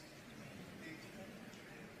sickness.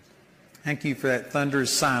 Thank you for that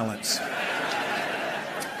thunderous silence.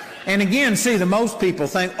 And again, see, the most people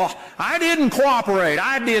think, oh, I didn't cooperate.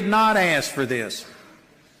 I did not ask for this.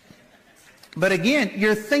 But again,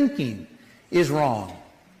 your thinking is wrong.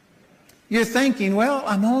 You're thinking, well,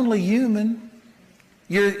 I'm only human.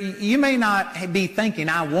 You may not be thinking,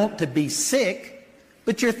 I want to be sick,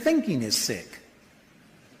 but your thinking is sick.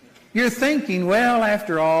 You're thinking, well,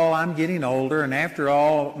 after all, I'm getting older, and after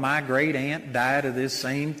all, my great aunt died of this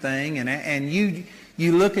same thing, and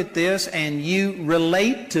you look at this and you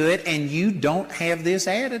relate to it, and you don't have this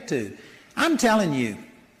attitude. I'm telling you,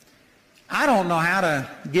 I don't know how to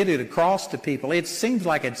get it across to people. It seems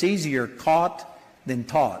like it's easier caught than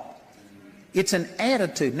taught. It's an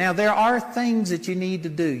attitude. Now, there are things that you need to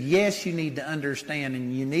do. Yes, you need to understand,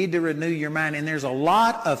 and you need to renew your mind. And there's a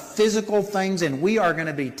lot of physical things, and we are going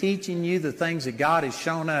to be teaching you the things that God has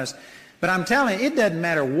shown us. But I'm telling you, it doesn't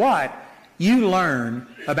matter what you learn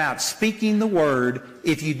about speaking the Word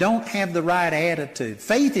if you don't have the right attitude.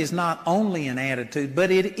 Faith is not only an attitude,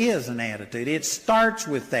 but it is an attitude. It starts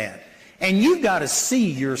with that. And you've got to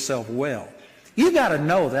see yourself well. You've got to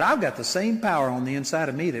know that I've got the same power on the inside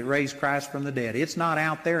of me that raised Christ from the dead. It's not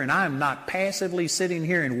out there, and I'm not passively sitting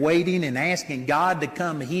here and waiting and asking God to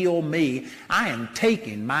come heal me. I am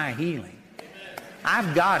taking my healing.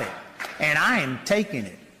 I've got it, and I am taking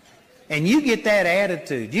it. And you get that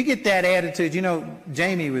attitude. You get that attitude. You know,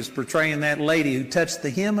 Jamie was portraying that lady who touched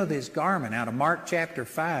the hem of his garment out of Mark chapter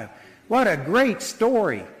 5. What a great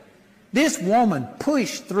story. This woman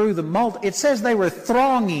pushed through the multitude. It says they were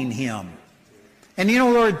thronging him. And you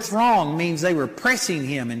know the word throng means they were pressing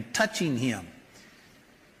him and touching him.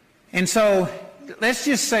 And so let's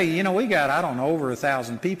just say, you know, we got, I don't know, over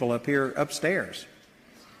 1,000 people up here upstairs.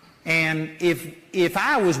 And if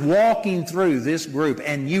I was walking through this group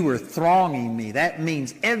and you were thronging me, that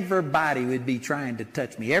means everybody would be trying to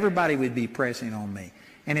touch me. Everybody would be pressing on me.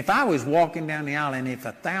 And if I was walking down the aisle and if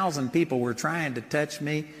 1,000 people were trying to touch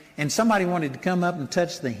me and somebody wanted to come up and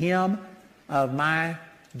touch the hem of my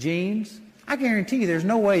jeans, I guarantee you there's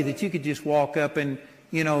no way that you could just walk up and,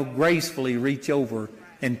 you know, gracefully reach over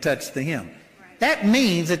and touch the hem. That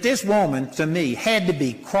means that this woman, to me, had to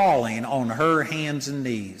be crawling on her hands and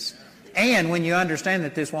knees. And when you understand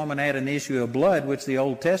that this woman had an issue of blood, which the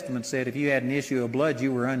Old Testament said if you had an issue of blood,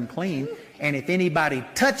 you were unclean. And if anybody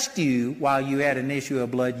touched you while you had an issue of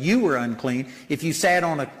blood, you were unclean. If you sat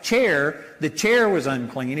on a chair, the chair was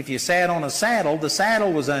unclean. If you sat on a saddle, the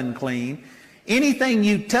saddle was unclean. Anything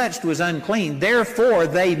you touched was unclean. Therefore,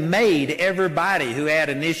 they made everybody who had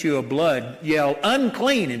an issue of blood yell,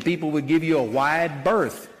 unclean, and people would give you a wide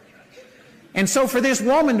berth. And so for this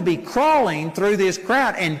woman to be crawling through this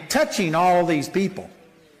crowd and touching all these people,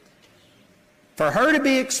 for her to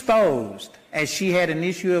be exposed as she had an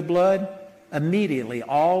issue of blood, immediately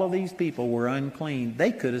all of these people were unclean.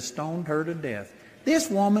 They could have stoned her to death. This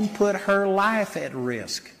woman put her life at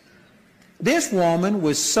risk. This woman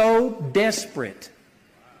was so desperate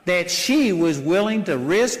that she was willing to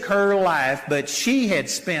risk her life, but she had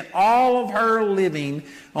spent all of her living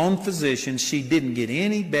on physicians. She didn't get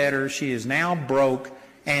any better. She is now broke,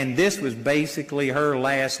 and this was basically her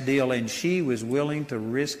last deal, and she was willing to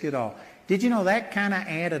risk it all. Did you know that kind of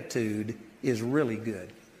attitude is really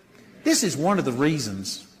good? This is one of the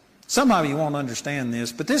reasons. Some of you won't understand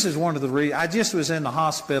this, but this is one of the reasons. I just was in the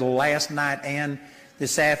hospital last night and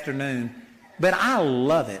this afternoon. But I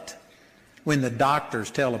love it when the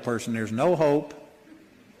doctors tell a person there's no hope,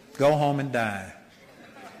 go home and die.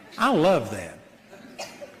 I love that.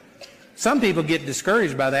 Some people get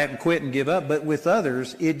discouraged by that and quit and give up, but with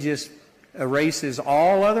others, it just erases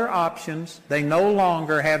all other options. They no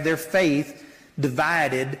longer have their faith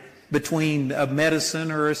divided between a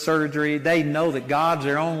medicine or a surgery. They know that God's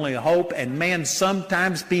their only hope, and man,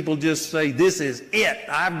 sometimes people just say, this is it,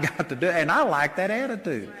 I've got to do it, and I like that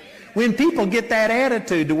attitude. When people get that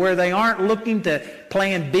attitude to where they aren't looking to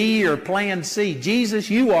plan B or plan C, Jesus,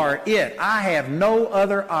 you are it. I have no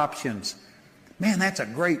other options. Man, that's a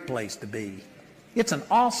great place to be. It's an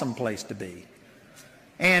awesome place to be.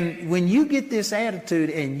 And when you get this attitude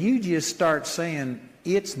and you just start saying,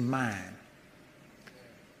 it's mine.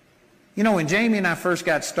 You know, when Jamie and I first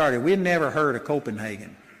got started, we had never heard of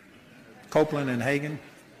Copenhagen. Copeland and Hagen.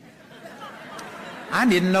 I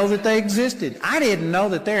didn't know that they existed. I didn't know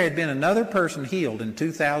that there had been another person healed in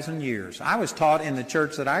 2,000 years. I was taught in the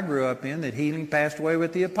church that I grew up in that healing passed away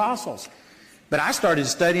with the apostles. But I started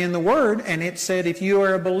studying the Word, and it said if you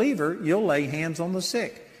are a believer, you'll lay hands on the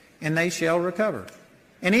sick, and they shall recover.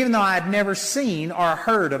 And even though I had never seen or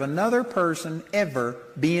heard of another person ever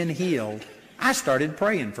being healed, I started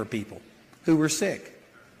praying for people who were sick.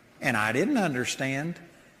 And I didn't understand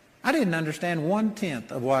 1/10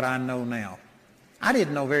 of what I know now. I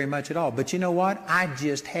didn't know very much at all. But you know what? I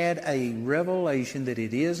just had a revelation that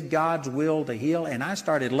it is God's will to heal, and I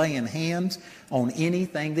started laying hands on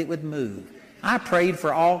anything that would move. I prayed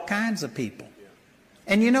for all kinds of people.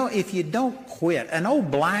 And you know, if you don't quit, an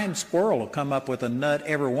old blind squirrel will come up with a nut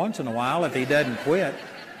every once in a while if he doesn't quit.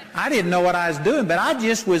 I didn't know what I was doing, but I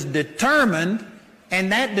just was determined,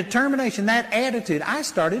 and that determination, that attitude, I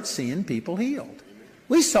started seeing people healed.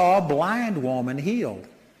 We saw a blind woman healed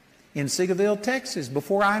in Seagoville, Texas,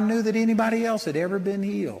 before I knew that anybody else had ever been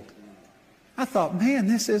healed. I thought, man,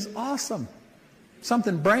 this is awesome.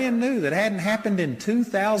 Something brand new that hadn't happened in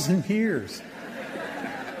 2,000 years.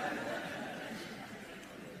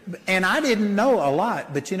 And I didn't know a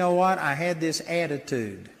lot, but you know what? I had this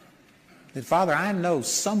attitude that, Father, I know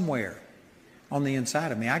somewhere on the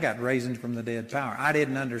inside of me I got raising from the dead power. I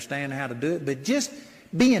didn't understand how to do it, but just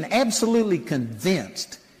being absolutely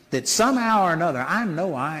convinced that somehow or another, I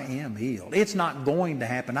know I am healed. It's not going to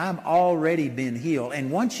happen. I've already been healed.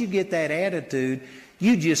 And once you get that attitude,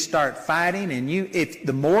 you just start fighting, and if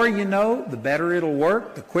the more you know, the better it'll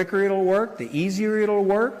work, the quicker it'll work, the easier it'll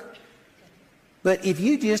work. But if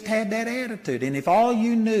you just had that attitude, and if all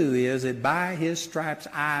you knew is that by His stripes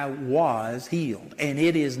I was healed, and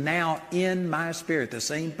it is now in my spirit, the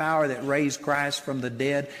same power that raised Christ from the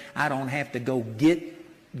dead, I don't have to go get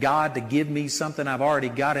God to give me something. I've already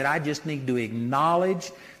got it. I just need to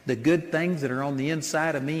acknowledge the good things that are on the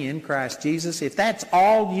inside of me in Christ Jesus. If that's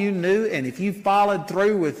all you knew, and if you followed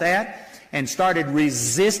through with that and started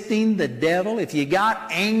resisting the devil, if you got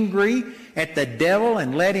angry at the devil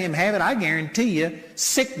and let him have it, I guarantee you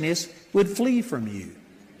sickness would flee from you.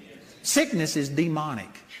 Sickness is demonic.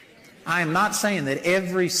 I am not saying that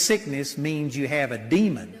every sickness means you have a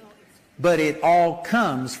demon, but it all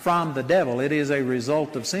comes from the devil. It is a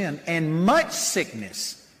result of sin. And much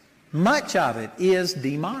sickness, much of it is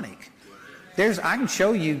demonic. I can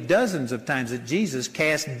show you dozens of times that Jesus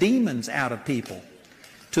cast demons out of people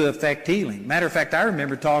to effect healing. Matter of fact, I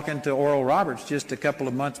remember talking to Oral Roberts just a couple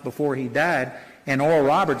of months before he died, and Oral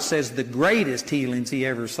Roberts says the greatest healings he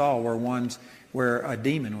ever saw were ones where a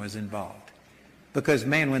demon was involved. Because,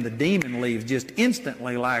 man, when the demon leaves, just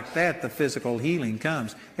instantly like that, the physical healing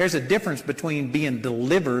comes. There's a difference between being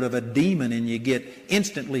delivered of a demon and you get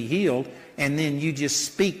instantly healed, and then you just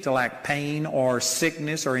speak to like pain or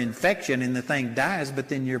sickness or infection and the thing dies, but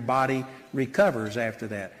then your body recovers after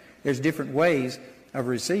that. There's different ways of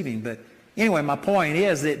receiving. But anyway, my point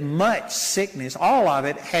is that much sickness, all of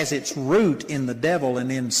it has its root in the devil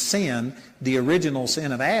and in sin, the original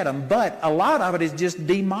sin of Adam, but a lot of it is just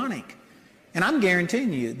demonic. And I'm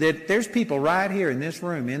guaranteeing you that there's people right here in this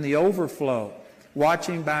room, in the overflow,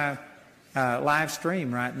 watching by live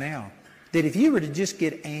stream right now, that if you were to just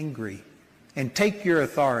get angry and take your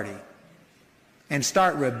authority and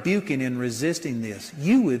start rebuking and resisting this,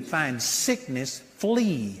 you would find sickness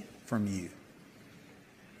flee from you.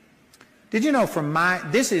 Did you know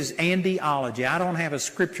this is Andyology. I don't have a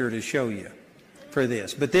scripture to show you for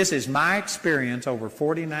this, but this is my experience over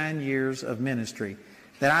 49 years of ministry,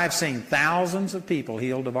 that I've seen thousands of people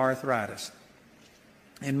healed of arthritis.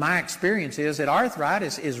 And my experience is that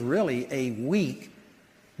arthritis is really a weak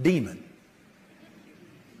demon.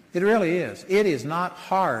 It really is. It is not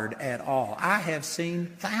hard at all. I have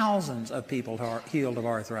seen thousands of people healed of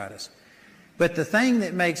arthritis. But the thing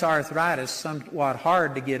that makes arthritis somewhat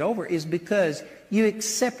hard to get over is because you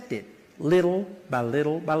accept it little by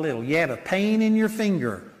little by little. You have a pain in your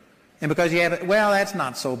finger. And because you have it, well, that's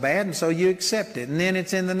not so bad, and so you accept it. And then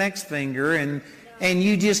it's in the next finger, and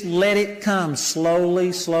you just let it come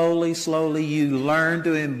slowly, slowly, slowly. You learn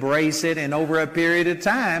to embrace it, and over a period of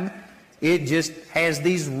time, it just has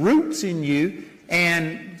these roots in you,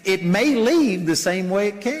 and it may leave the same way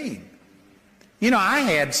it came. You know, I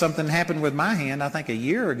had something happen with my hand, I think a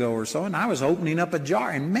year ago or so, and I was opening up a jar,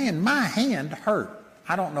 and man, my hand hurt.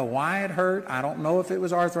 I don't know why it hurt. I don't know if it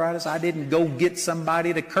was arthritis. I didn't go get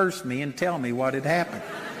somebody to curse me and tell me what had happened.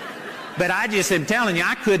 But I just am telling you,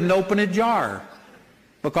 I couldn't open a jar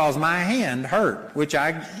because my hand hurt, which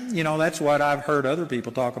that's what I've heard other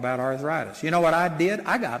people talk about arthritis. You know what I did?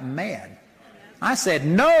 I got mad. I said,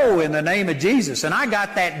 no, in the name of Jesus. And I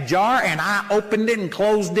got that jar and I opened it and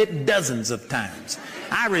closed it dozens of times.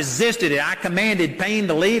 I resisted it. I commanded pain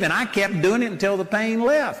to leave, and I kept doing it until the pain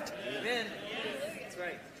left.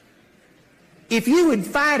 If you would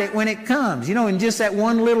fight it when it comes, in just that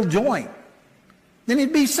one little joint, then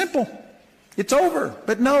it'd be simple. It's over.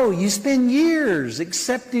 But no, you spend years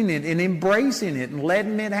accepting it and embracing it and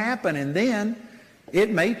letting it happen, and then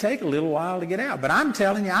it may take a little while to get out. But I'm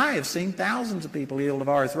telling you, I have seen thousands of people healed of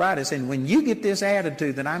arthritis, and when you get this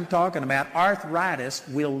attitude that I'm talking about, arthritis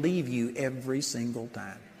will leave you every single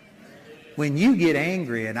time. When you get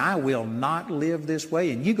angry, and I will not live this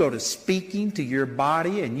way, and you go to speaking to your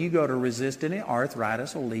body and you go to resisting it,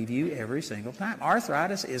 arthritis will leave you every single time.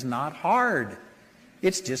 Arthritis is not hard.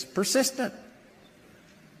 It's just persistent.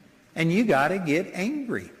 And you got to get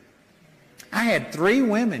angry. I had 3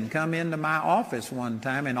 women come into my office one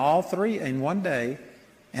time, and all 3 in one day,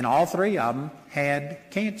 and all 3 of them had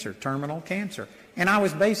cancer, terminal cancer. And I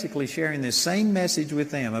was basically sharing this same message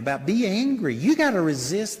with them about be angry. You got to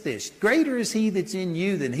resist this. Greater is he that's in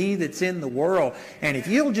you than he that's in the world. And if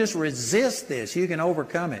you'll just resist this, you can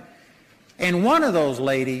overcome it. And one of those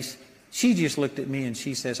ladies, she just looked at me and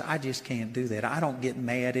she says, I just can't do that. I don't get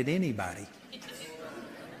mad at anybody.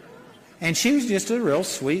 And she was just a real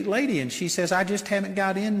sweet lady. And she says, I just haven't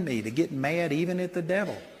got in me to get mad even at the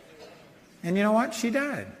devil. And you know what? She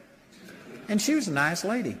died. And she was a nice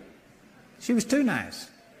lady. She was too nice.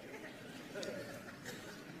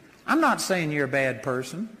 I'm not saying you're a bad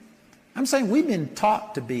person. I'm saying we've been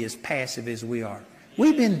taught to be as passive as we are.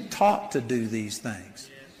 We've been taught to do these things.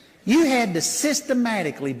 You had to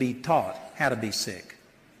systematically be taught how to be sick.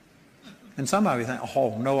 And some of you think,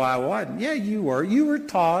 oh, no, I wasn't. Yeah, you were. You were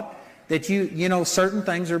taught that certain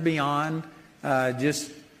things are beyond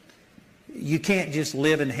just You can't just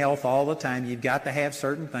live in health all the time. You've got to have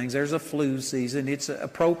certain things. There's a flu season. It's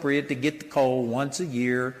appropriate to get the cold once a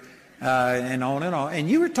year, and on and on. And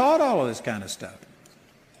you were taught all of this kind of stuff.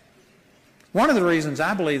 One of the reasons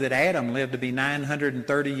I believe that Adam lived to be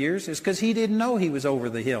 930 years is because he didn't know he was over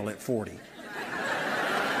the hill at 40.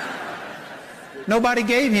 Nobody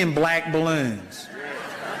gave him black balloons.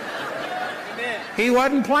 He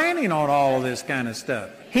wasn't planning on all of this kind of stuff.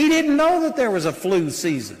 He didn't know that there was a flu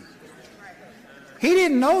season. He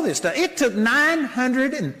didn't know this stuff. It took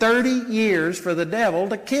 930 years for the devil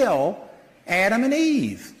to kill Adam and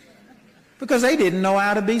Eve because they didn't know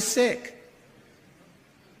how to be sick.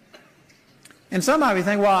 And some of you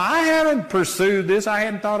think, well, I haven't pursued this. I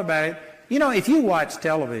hadn't thought about it. You know, if you watch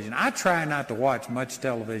television, I try not to watch much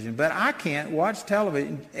television, but I can't watch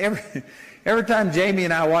television. Every time Jamie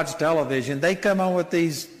and I watch television, they come on with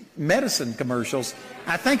these medicine commercials.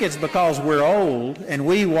 I think it's because we're old and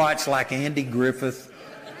we watch like Andy Griffith,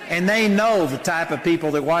 and they know the type of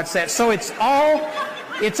people that watch that. So it's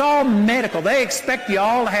all medical. They expect you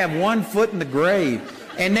all to have one foot in the grave.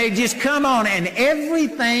 And they just come on, and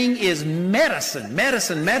everything is medicine,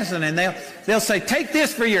 medicine, medicine. And they'll say, take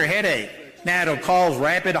this for your headache. Now, it'll cause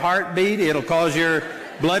rapid heartbeat. It'll cause your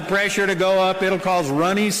blood pressure to go up. It'll cause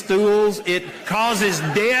runny stools. It causes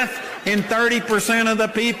death in 30% of the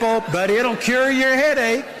people, but it'll cure your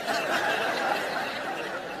headache.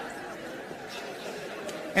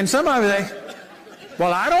 And some of you say,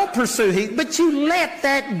 well, I don't pursue heat, but you let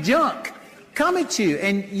that junk come at you,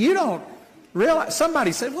 and you don't realize.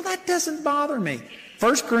 Somebody said, well, that doesn't bother me.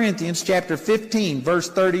 1 Corinthians chapter 15, verse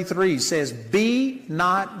 33 says, be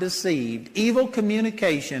not deceived. Evil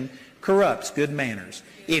communication corrupts good manners.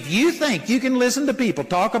 If you think you can listen to people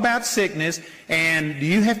talk about sickness, and do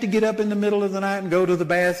you have to get up in the middle of the night and go to the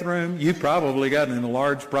bathroom? You probably got an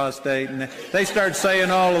enlarged prostate, and they start saying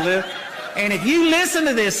all of this. And if you listen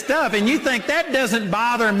to this stuff and you think that doesn't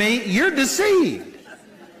bother me, you're deceived.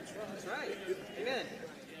 That's right. Amen.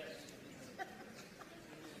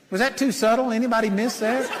 Was that too subtle? Anybody miss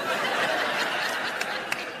that?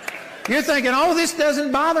 You're thinking, oh, this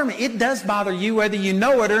doesn't bother me. It does bother you whether you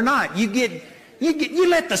know it or not. You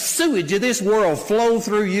let the sewage of this world flow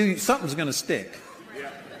through you, something's going to stick.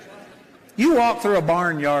 You walk through a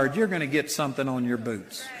barnyard, you're going to get something on your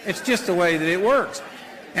boots. It's just the way that it works.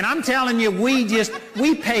 And I'm telling you, we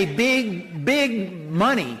pay big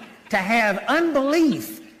money to have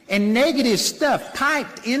unbelief and negative stuff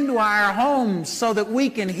piped into our homes so that we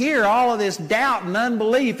can hear all of this doubt and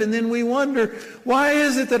unbelief, and then we wonder, why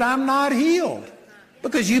is it that I'm not healed?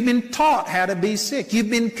 Because you've been taught how to be sick. You've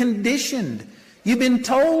been conditioned. You've been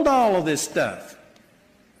told all of this stuff.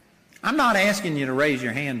 I'm not asking you to raise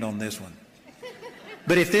your hand on this one.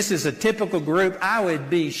 But if this is a typical group, I would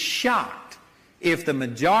be shocked if the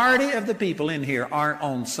majority of the people in here aren't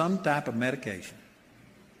on some type of medication.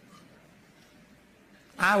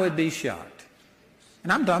 I would be shocked.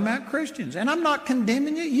 And I'm talking about Christians. And I'm not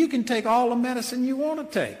condemning you. You can take all the medicine you want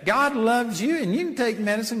to take. God loves you, and you can take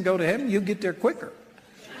medicine, go to heaven, you'll get there quicker.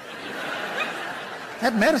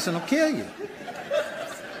 That medicine will kill you.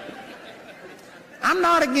 I'm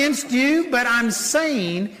not against you, but I'm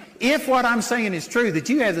saying, if what I'm saying is true, that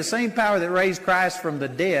you have the same power that raised Christ from the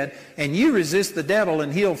dead, and you resist the devil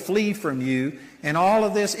and he'll flee from you, and all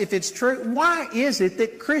of this, if it's true, why is it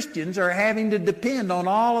that Christians are having to depend on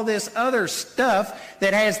all of this other stuff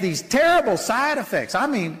that has these terrible side effects? I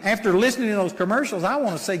mean, after listening to those commercials, I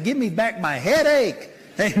want to say, give me back my headache.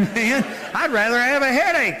 Amen. I'd rather have a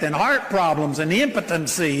headache than heart problems and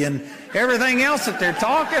impotency and everything else that they're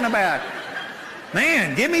talking about.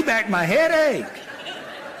 Man, give me back my headache.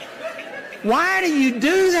 Why do you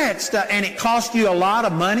do that stuff? And it costs you a lot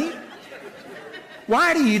of money?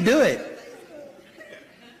 Why do you do it?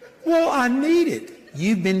 Well, I need it.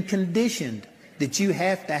 You've been conditioned that you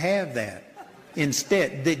have to have that.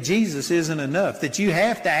 Instead, that Jesus isn't enough, that you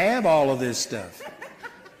have to have all of this stuff.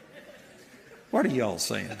 What are y'all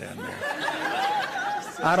saying down there?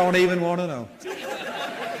 I don't even want to know.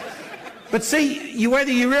 But see,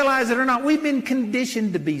 whether you realize it or not, we've been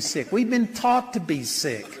conditioned to be sick. We've been taught to be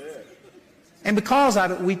sick. And because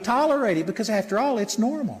of it, we tolerate it because, after all, it's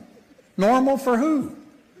normal. Normal for who?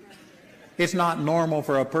 It's not normal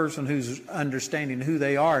for a person who's understanding who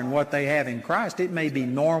they are and what they have in Christ. It may be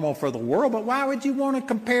normal for the world, but why would you want to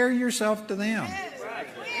compare yourself to them?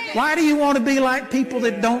 Why do you want to be like people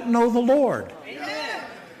that don't know the Lord?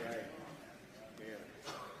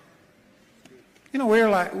 You know,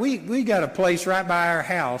 we got a place right by our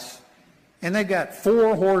house, and they've got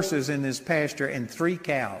 4 horses in this pasture and 3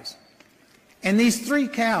 cows. And these 3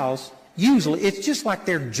 cows, usually, it's just like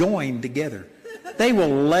they're joined together. They will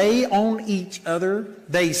lay on each other.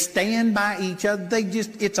 They stand by each other.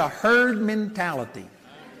 It's a herd mentality.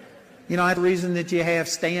 You know, that's the reason that you have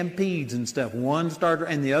stampedes and stuff. One starter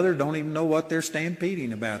and the other don't even know what they're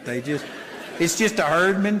stampeding about. It's just a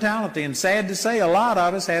herd mentality. And sad to say, a lot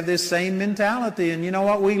of us have this same mentality. And you know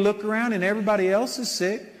what? We look around and everybody else is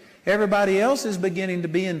sick. Everybody else is beginning to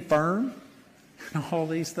be infirm. And all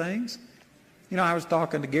these things. You know, I was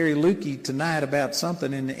talking to Gary Lukey tonight about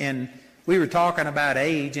something, and we were talking about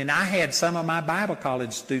age, and I had some of my Bible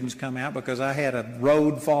college students come out because I had a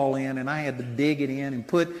road fall in, and I had to dig it in and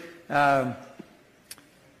put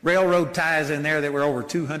railroad ties in there that were over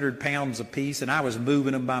 200 pounds apiece, and I was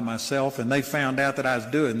moving them by myself, and they found out that I was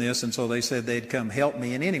doing this, and so they said they'd come help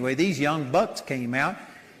me. And anyway, these young bucks came out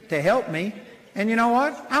to help me, and you know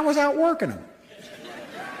what? I was out working them.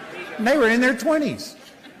 And they were in their 20s.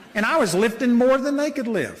 And I was lifting more than they could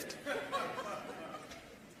lift.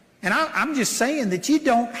 And I'm just saying that you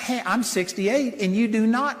don't have, I'm 68, and you do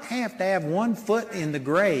not have to have one foot in the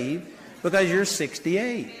grave because you're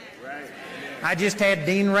 68. I just had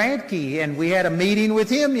Dean Radke, and we had a meeting with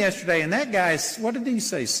him yesterday, and that guy's, what did he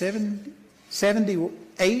say,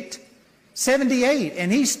 78? 78,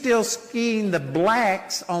 and he's still skiing the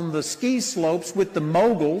blacks on the ski slopes with the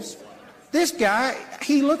moguls. This guy,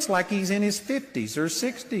 he looks like he's in his 50s or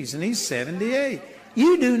 60s, and he's 78.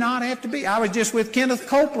 You do not have to be. I was just with Kenneth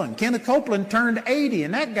Copeland. Kenneth Copeland turned 80,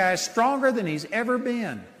 and that guy's stronger than he's ever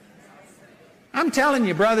been. I'm telling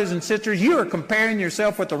you, brothers and sisters, you are comparing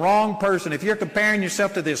yourself with the wrong person if you're comparing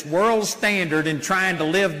yourself to this world standard and trying to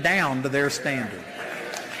live down to their standard.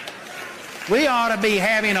 We ought to be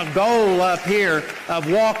having a goal up here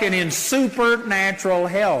of walking in supernatural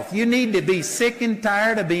health. You need to be sick and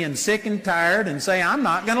tired of being sick and tired and say, I'm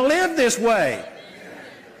not going to live this way.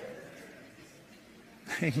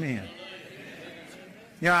 Amen.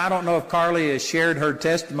 You know, I don't know if Carly has shared her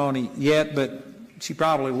testimony yet, but she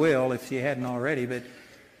probably will if she hadn't already. But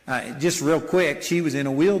just real quick, she was in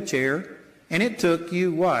a wheelchair. And it took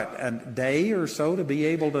you, what, a day or so to be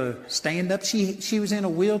able to stand up? She was in a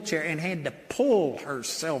wheelchair and had to pull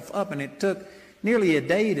herself up, and it took nearly a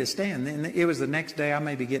day to stand. And it was the next day, I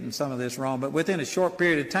may be getting some of this wrong, but within a short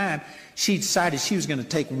period of time, she decided she was going to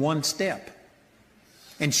take one step.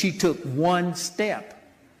 And she took one step.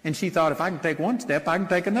 And she thought, if I can take one step, I can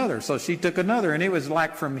take another. So she took another, and it was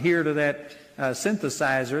like from here to that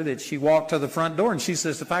synthesizer that she walked to the front door, and she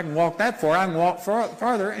says, if I can walk that far, I can walk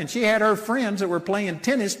farther. And she had her friends that were playing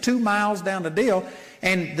tennis 2 miles down the deal,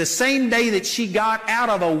 and the same day that she got out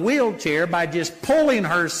of a wheelchair by just pulling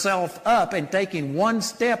herself up and taking one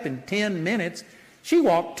step in 10 minutes, she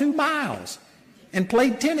walked 2 miles and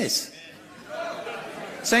played tennis.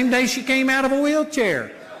 Same day she came out of a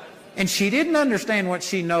wheelchair. And she didn't understand what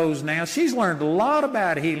she knows now. She's learned a lot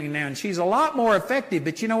about healing now, and she's a lot more effective.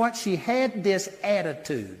 But you know what? She had this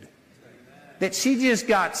attitude that she just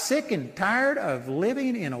got sick and tired of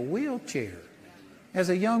living in a wheelchair as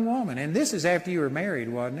a young woman. And this is after you were married,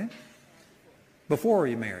 wasn't it? Before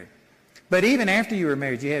you married. But even after you were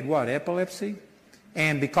married, you had what? Epilepsy?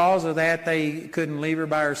 And because of that, they couldn't leave her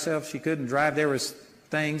by herself. She couldn't drive. There was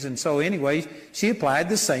things. And so anyway, she applied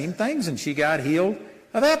the same things, and she got healed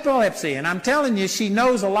of epilepsy. And I'm telling you, she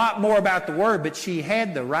knows a lot more about the Word, but she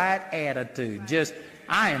had the right attitude. Just,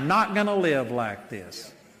 I am not going to live like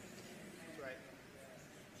this.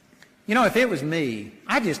 You know, if it was me,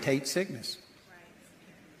 I just hate sickness.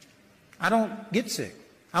 I don't get sick.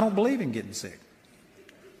 I don't believe in getting sick.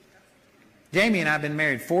 Jamie and I have been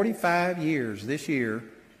married 45 years this year,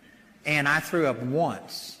 and I threw up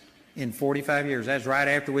once in 45 years. That's right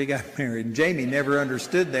after we got married. And Jamie never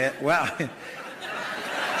understood that. Well,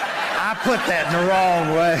 I put that in the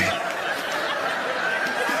wrong way.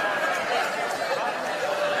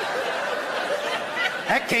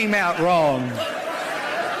 That came out wrong.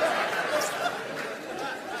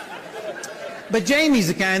 But Jamie's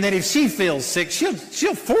the kind that if she feels sick,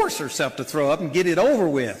 she'll force herself to throw up and get it over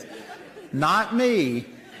with. Not me.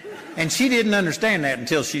 And she didn't understand that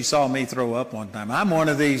until she saw me throw up one time. I'm one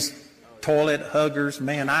of these toilet huggers.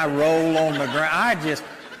 Man, I roll on the ground.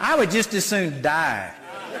 I would just as soon die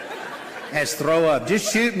as throw up.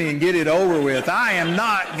 Just shoot me and get it over with. I am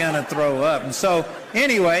not going to throw up. And so,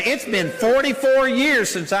 anyway, it's been 44 years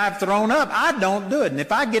since I've thrown up. I don't do it. And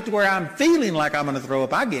if I get to where I'm feeling like I'm going to throw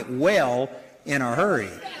up, I get well in a hurry.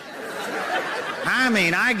 I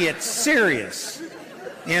mean, I get serious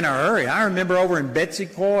in a hurry. I remember over in Betsy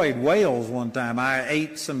Cloyd, Wales, one time, I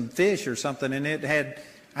ate some fish or something, and it had,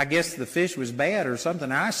 I guess the fish was bad or something.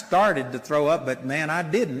 I started to throw up, but man, I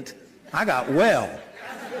didn't. I got well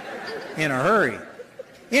in a hurry.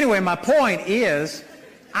 Anyway, my point is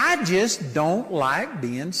I just don't like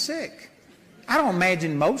being sick. I don't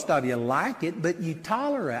imagine most of you like it, but you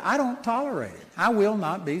tolerate it. I don't tolerate it. I will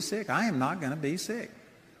not be sick. I am not going to be sick.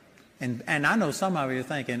 And I know some of you are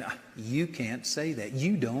thinking, you can't say that.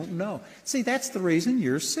 You don't know. See, that's the reason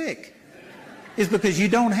you're sick. Is because you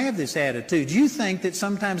don't have this attitude. You think that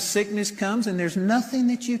sometimes sickness comes and there's nothing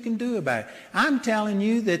that you can do about it. I'm telling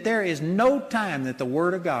you that there is no time that the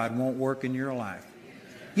Word of God won't work in your life.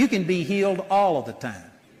 You can be healed all of the time.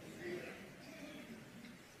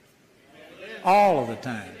 All of the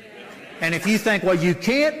time. And if you think, well, you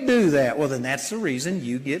can't do that, well, then that's the reason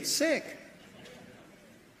you get sick.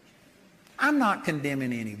 I'm not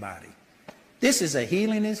condemning anybody. This is a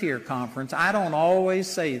Healing is Here conference. I don't always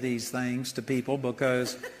say these things to people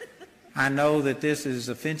because I know that this is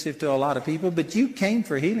offensive to a lot of people, but you came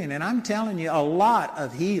for healing, and I'm telling you, a lot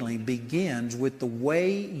of healing begins with the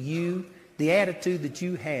way the attitude that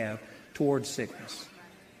you have towards sickness.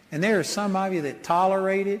 And there are some of you that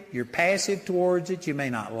tolerate it. You're passive towards it. You may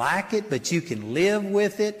not like it, but you can live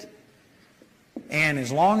with it. And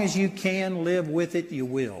as long as you can live with it, you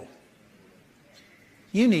will.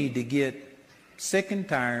 You need to get sick and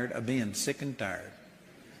tired of being sick and tired.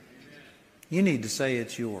 You need to say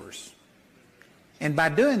it's yours. And by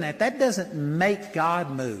doing that, that doesn't make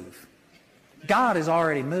God move. God has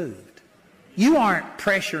already moved. You aren't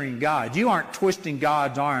pressuring God. You aren't twisting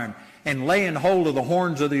God's arm and laying hold of the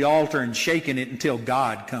horns of the altar and shaking it until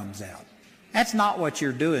God comes out. That's not what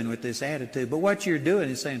you're doing with this attitude. But what you're doing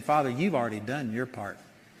is saying, Father, you've already done your part.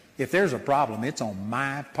 If there's a problem, it's on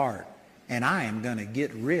my part. And I am going to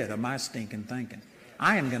get rid of my stinking thinking.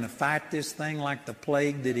 I am going to fight this thing like the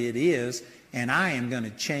plague that it is, and I am going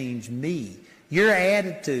to change me. Your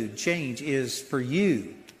attitude change is for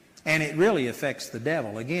you, and it really affects the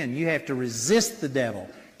devil. Again, you have to resist the devil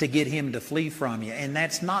to get him to flee from you, and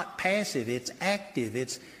that's not passive. It's active.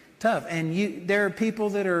 It's tough. And there are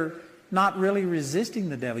people that are not really resisting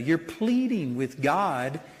the devil. You're pleading with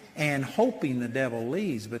God and hoping the devil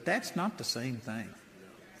leaves, but that's not the same thing.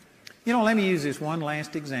 You know, let me use this one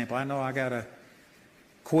last example. I know I got to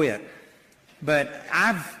quit, but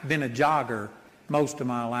I've been a jogger most of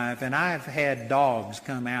my life, and I've had dogs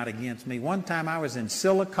come out against me. One time I was in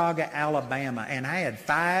Sylacauga, Alabama, and I had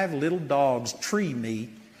 5 little dogs tree me.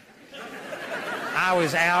 I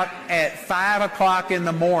was out at 5 o'clock in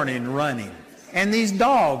the morning running, and these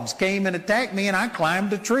dogs came and attacked me, and I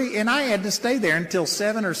climbed a tree, and I had to stay there until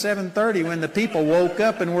 7 or 7:30 when the people woke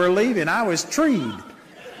up and were leaving. I was treed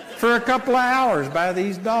for a couple of hours by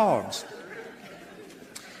these dogs.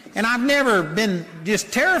 And I've never been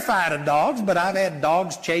just terrified of dogs, but I've had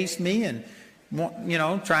dogs chase me and, you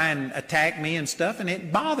know, try and attack me and stuff, and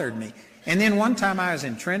it bothered me. And then one time I was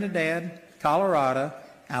in Trinidad, Colorado.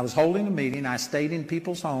 I was holding a meeting. I stayed in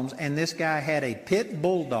people's homes, and this guy had a pit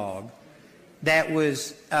bulldog that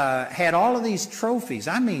was had all of these trophies,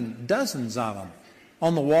 I mean dozens of them,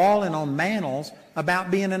 on the wall and on mantles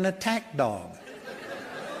about being an attack dog.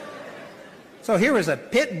 So here was a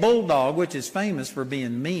pit bulldog, which is famous for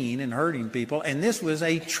being mean and hurting people, and this was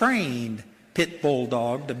a trained pit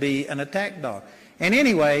bulldog to be an attack dog. And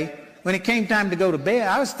anyway, when it came time to go to bed,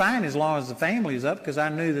 I was fine as long as the family was up because I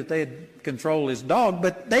knew that they had controlled this dog,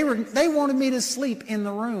 but they wanted me to sleep in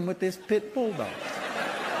the room with this pit bulldog.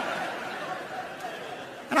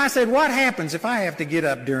 And I said, what happens if I have to get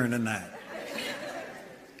up during the night?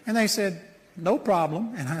 And they said, no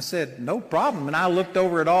problem. And I said, no problem. And I looked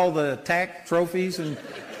over at all the attack trophies and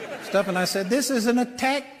stuff, and I said, this is an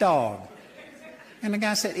attack dog. And the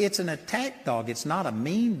guy said, it's an attack dog. It's not a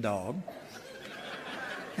mean dog.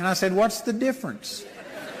 And I said, what's the difference?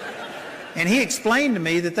 And he explained to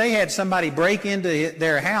me that they had somebody break into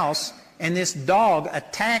their house, and this dog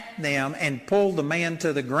attacked them and pulled the man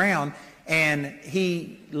to the ground, and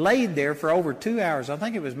he laid there for over 2 hours. I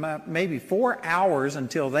think it was maybe 4 hours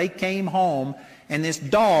until they came home, and this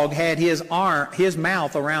dog had his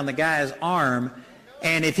mouth around the guy's arm,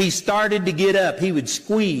 and if he started to get up, he would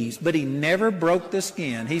squeeze, but he never broke the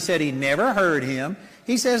skin. He said he never hurt him.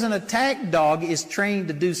 He says an attack dog is trained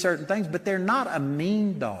to do certain things, but they're not a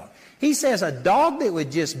mean dog. He says a dog that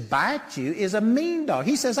would just bite you is a mean dog.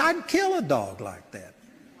 He says, I'd kill a dog like that.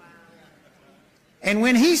 And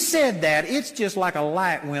when he said that, it's just like a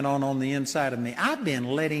light went on the inside of me. I've been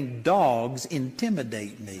letting dogs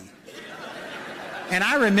intimidate me. And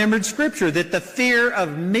I remembered Scripture that the fear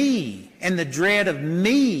of me and the dread of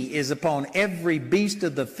me is upon every beast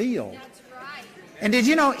of the field. That's right. And did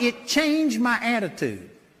you know, it changed my attitude.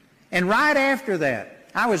 And right after that,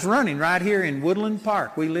 I was running right here in Woodland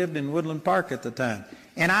Park. We lived in Woodland Park at the time.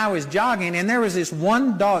 And I was jogging, and there was this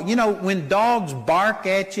one dog. You know, when dogs bark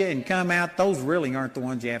at you and come out, those really aren't the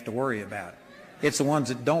ones you have to worry about. It's the ones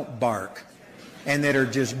that don't bark and that are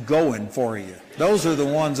just going for you. Those are the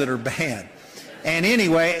ones that are bad. And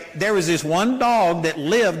anyway, there was this one dog that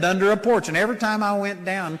lived under a porch, and every time I went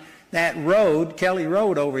down that road, Kelly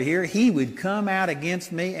Road over here, he would come out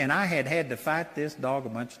against me, and I had to fight this dog a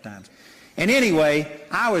bunch of times. And anyway,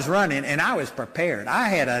 I was running, and I was prepared. I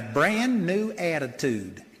had a brand new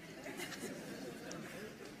attitude.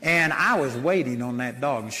 And I was waiting on that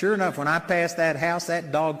dog. Sure enough, when I passed that house,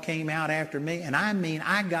 that dog came out after me. And I mean,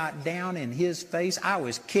 I got down in his face. I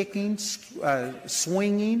was kicking,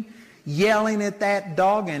 swinging, yelling at that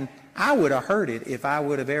dog. And I would have hurt it if I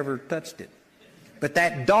would have ever touched it. But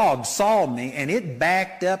that dog saw me, and it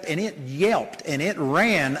backed up, and it yelped, and it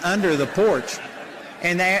ran under the porch.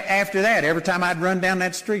 And after that, every time I'd run down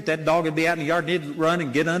that street, that dog would be out in the yard, and he'd run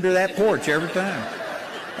and get under that porch every time.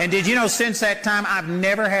 And did you know, since that time, I've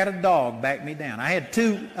never had a dog back me down. I had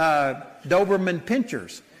 2 Doberman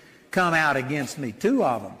pinchers come out against me, 2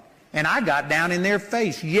 of them. And I got down in their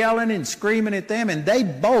face, yelling and screaming at them, and they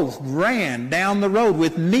both ran down the road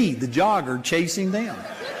with me, the jogger, chasing them.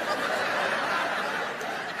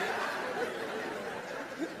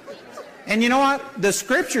 And you know what? The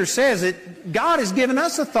Scripture says that God has given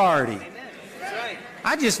us authority. That's right.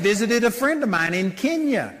 I just visited a friend of mine in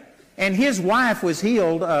Kenya, and his wife was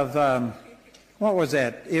healed of, what was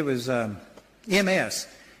that? It was MS.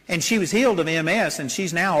 And she was healed of MS, and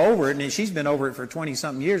she's now over it, and she's been over it for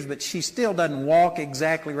 20-something years, but she still doesn't walk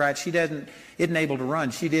exactly right. She isn't able to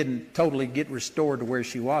run. She didn't totally get restored to where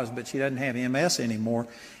she was, but she doesn't have MS anymore.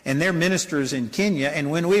 And they're ministers in Kenya, and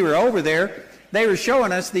when we were over there, they were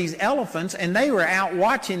showing us these elephants, and they were out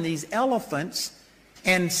watching these elephants,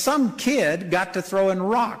 and some kid got to throwing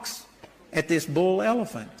rocks at this bull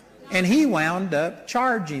elephant, and he wound up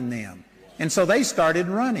charging them. And so they started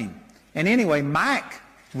running. And anyway, Mike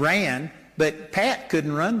ran, but Pat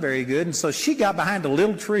couldn't run very good, and so she got behind a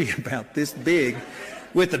little tree about this big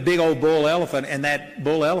with the big old bull elephant, and that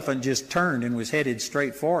bull elephant just turned and was headed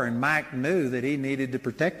straight for her, and Mike knew that he needed to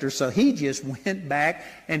protect her, so he just went back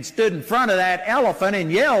and stood in front of that elephant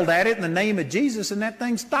and yelled at it in the name of Jesus, and that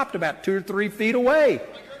thing stopped about 2 or 3 feet away,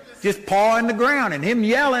 just pawing the ground, and him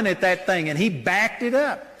yelling at that thing, and he backed it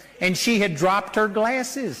up, and she had dropped her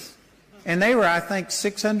glasses, and they were, I think,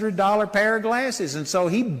 $600 pair of glasses, and so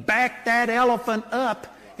he backed that elephant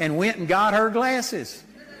up and went and got her glasses.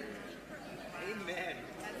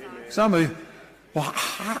 Some of you, well,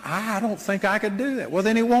 I don't think I could do that. Well,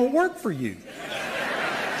 then it won't work for you.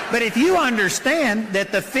 But if you understand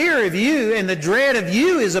that the fear of you and the dread of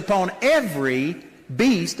you is upon every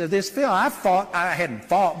beast of this field. I hadn't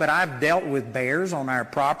fought, but I've dealt with bears on our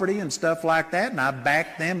property and stuff like that, and I've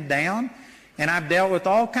backed them down, and I've dealt with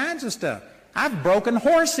all kinds of stuff. I've broken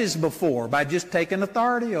horses before by just taking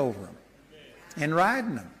authority over them and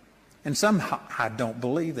riding them. And somehow, I don't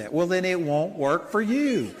believe that. Well, then it won't work for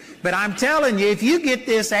you. But I'm telling you, if you get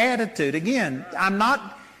this attitude, again, I'm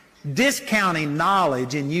not discounting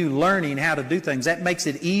knowledge and you learning how to do things. That makes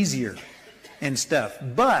it easier and stuff.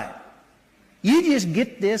 But you just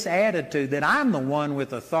get this attitude that I'm the one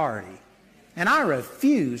with authority. And I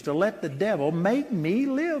refuse to let the devil make me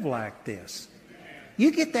live like this. You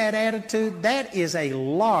get that attitude, that is a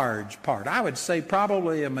large part. I would say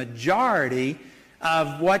probably a majority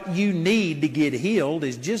of what you need to get healed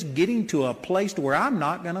is just getting to a place where I'm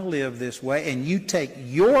not going to live this way, and you take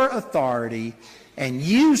your authority and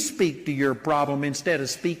you speak to your problem instead of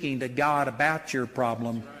speaking to God about your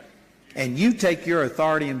problem, and you take your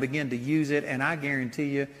authority and begin to use it, and I guarantee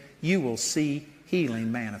you, you will see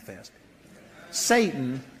healing manifest.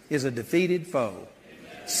 Satan is a defeated foe.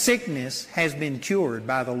 Sickness has been cured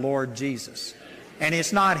by the Lord Jesus. And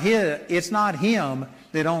it's not him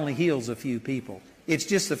that only heals a few people. It's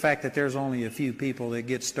just the fact that there's only a few people that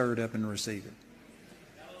get stirred up and receive it.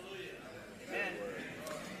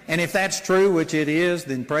 And if that's true, which it is,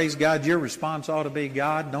 then praise God, your response ought to be,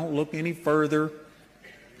 God, don't look any further.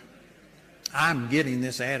 I'm getting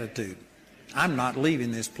this attitude. I'm not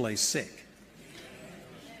leaving this place sick.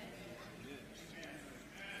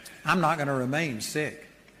 I'm not going to remain sick.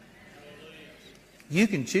 You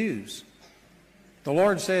can choose. The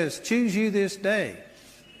Lord says, choose you this day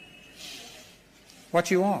what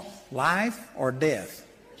you want, life or death,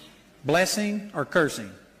 blessing or cursing.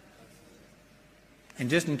 And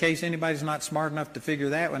just in case anybody's not smart enough to figure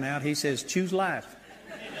that one out, he says, choose life.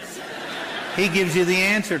 He gives you the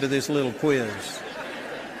answer to this little quiz.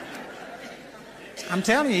 I'm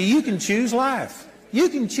telling you, you can choose life. You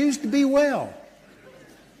can choose to be well.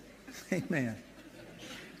 Amen.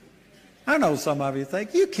 I know some of you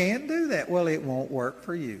think, you can't do that. Well, it won't work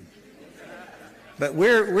for you. But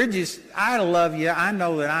we're just, I love you. I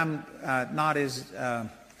know that I'm not as,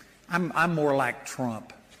 I'm more like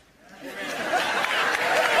Trump.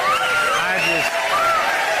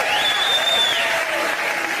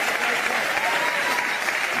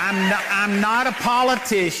 I'm not a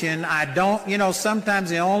politician. I don't, sometimes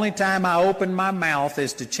the only time I open my mouth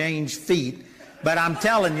is to change feet. But I'm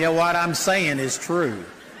telling you, what I'm saying is true.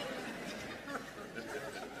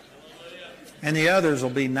 And the others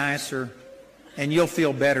will be nicer. And you'll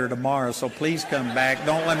feel better tomorrow. So please come back.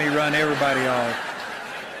 Don't let me run everybody off.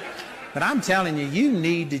 But I'm telling you, you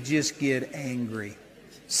need to just get angry.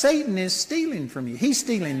 Satan is stealing from you. He's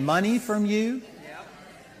stealing money from you.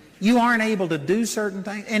 You aren't able to do certain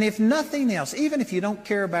things. And if nothing else, even if you don't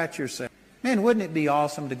care about yourself, man, wouldn't it be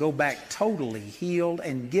awesome to go back totally healed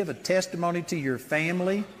and give a testimony to your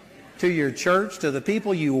family, to your church, to the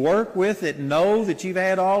people you work with that know that you've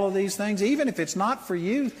had all of these things? Even if it's not for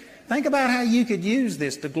you, think about how you could use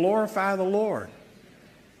this to glorify the Lord.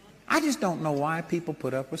 I just don't know why people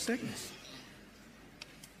put up with sickness.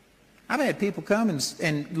 I've had people come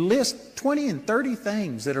and list 20 and 30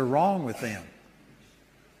 things that are wrong with them.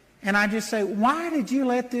 And I just say, why did you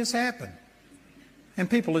let this happen? And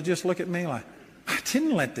people would just look at me like, I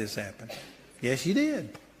didn't let this happen. Yes, you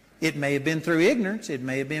did. It may have been through ignorance. It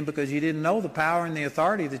may have been because you didn't know the power and the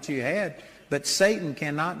authority that you had. But Satan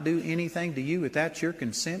cannot do anything to you without your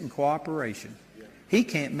consent and cooperation. He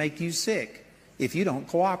can't make you sick if you don't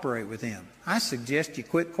cooperate with him. I suggest you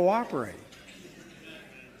quit cooperating.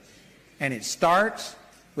 And it starts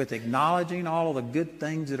with acknowledging all of the good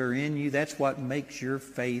things that are in you. That's what makes your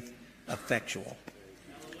faith effectual.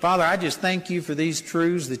 Father, I just thank you for these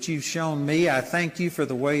truths that you've shown me. I thank you for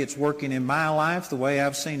the way it's working in my life, the way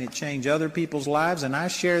I've seen it change other people's lives. And I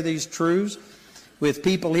share these truths with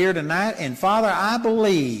people here tonight. And Father, I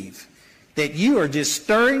believe that you are just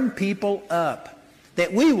stirring people up,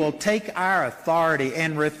 that we will take our authority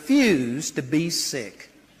and refuse to be sick,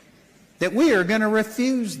 that we are going to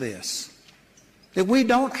refuse this, that we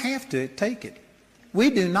don't have to take it. We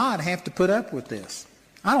do not have to put up with this.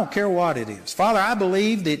 I don't care what it is. Father, I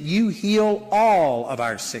believe that you heal all of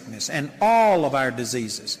our sickness and all of our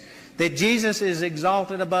diseases, that Jesus is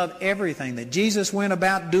exalted above everything, that Jesus went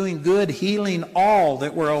about doing good, healing all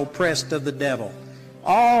that were oppressed of the devil,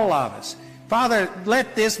 all of us. Father,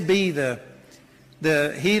 let this be the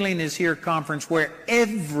Healing is Here conference where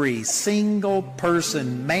every single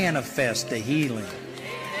person manifests a healing.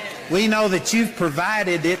 We know that you've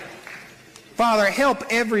provided it. Father, help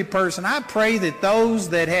every person. I pray that those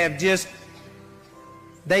that have just,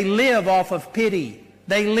 they live off of pity.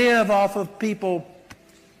 They live off of people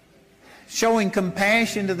showing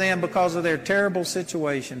compassion to them because of their terrible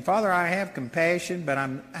situation. Father, I have compassion, but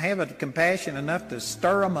I have compassion enough to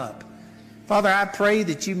stir them up. Father, I pray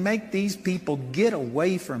that you make these people get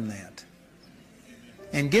away from that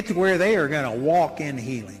and get to where they are going to walk in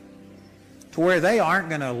healing, to where they aren't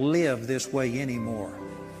going to live this way anymore.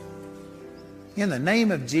 In the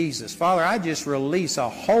name of Jesus, Father, I just release a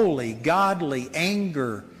holy, godly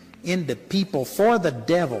anger into people for the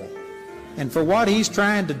devil and for what he's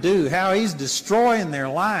trying to do, how he's destroying their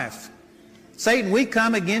life. Satan, we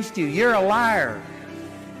come against you. You're a liar.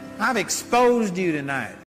 I've exposed you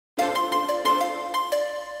tonight.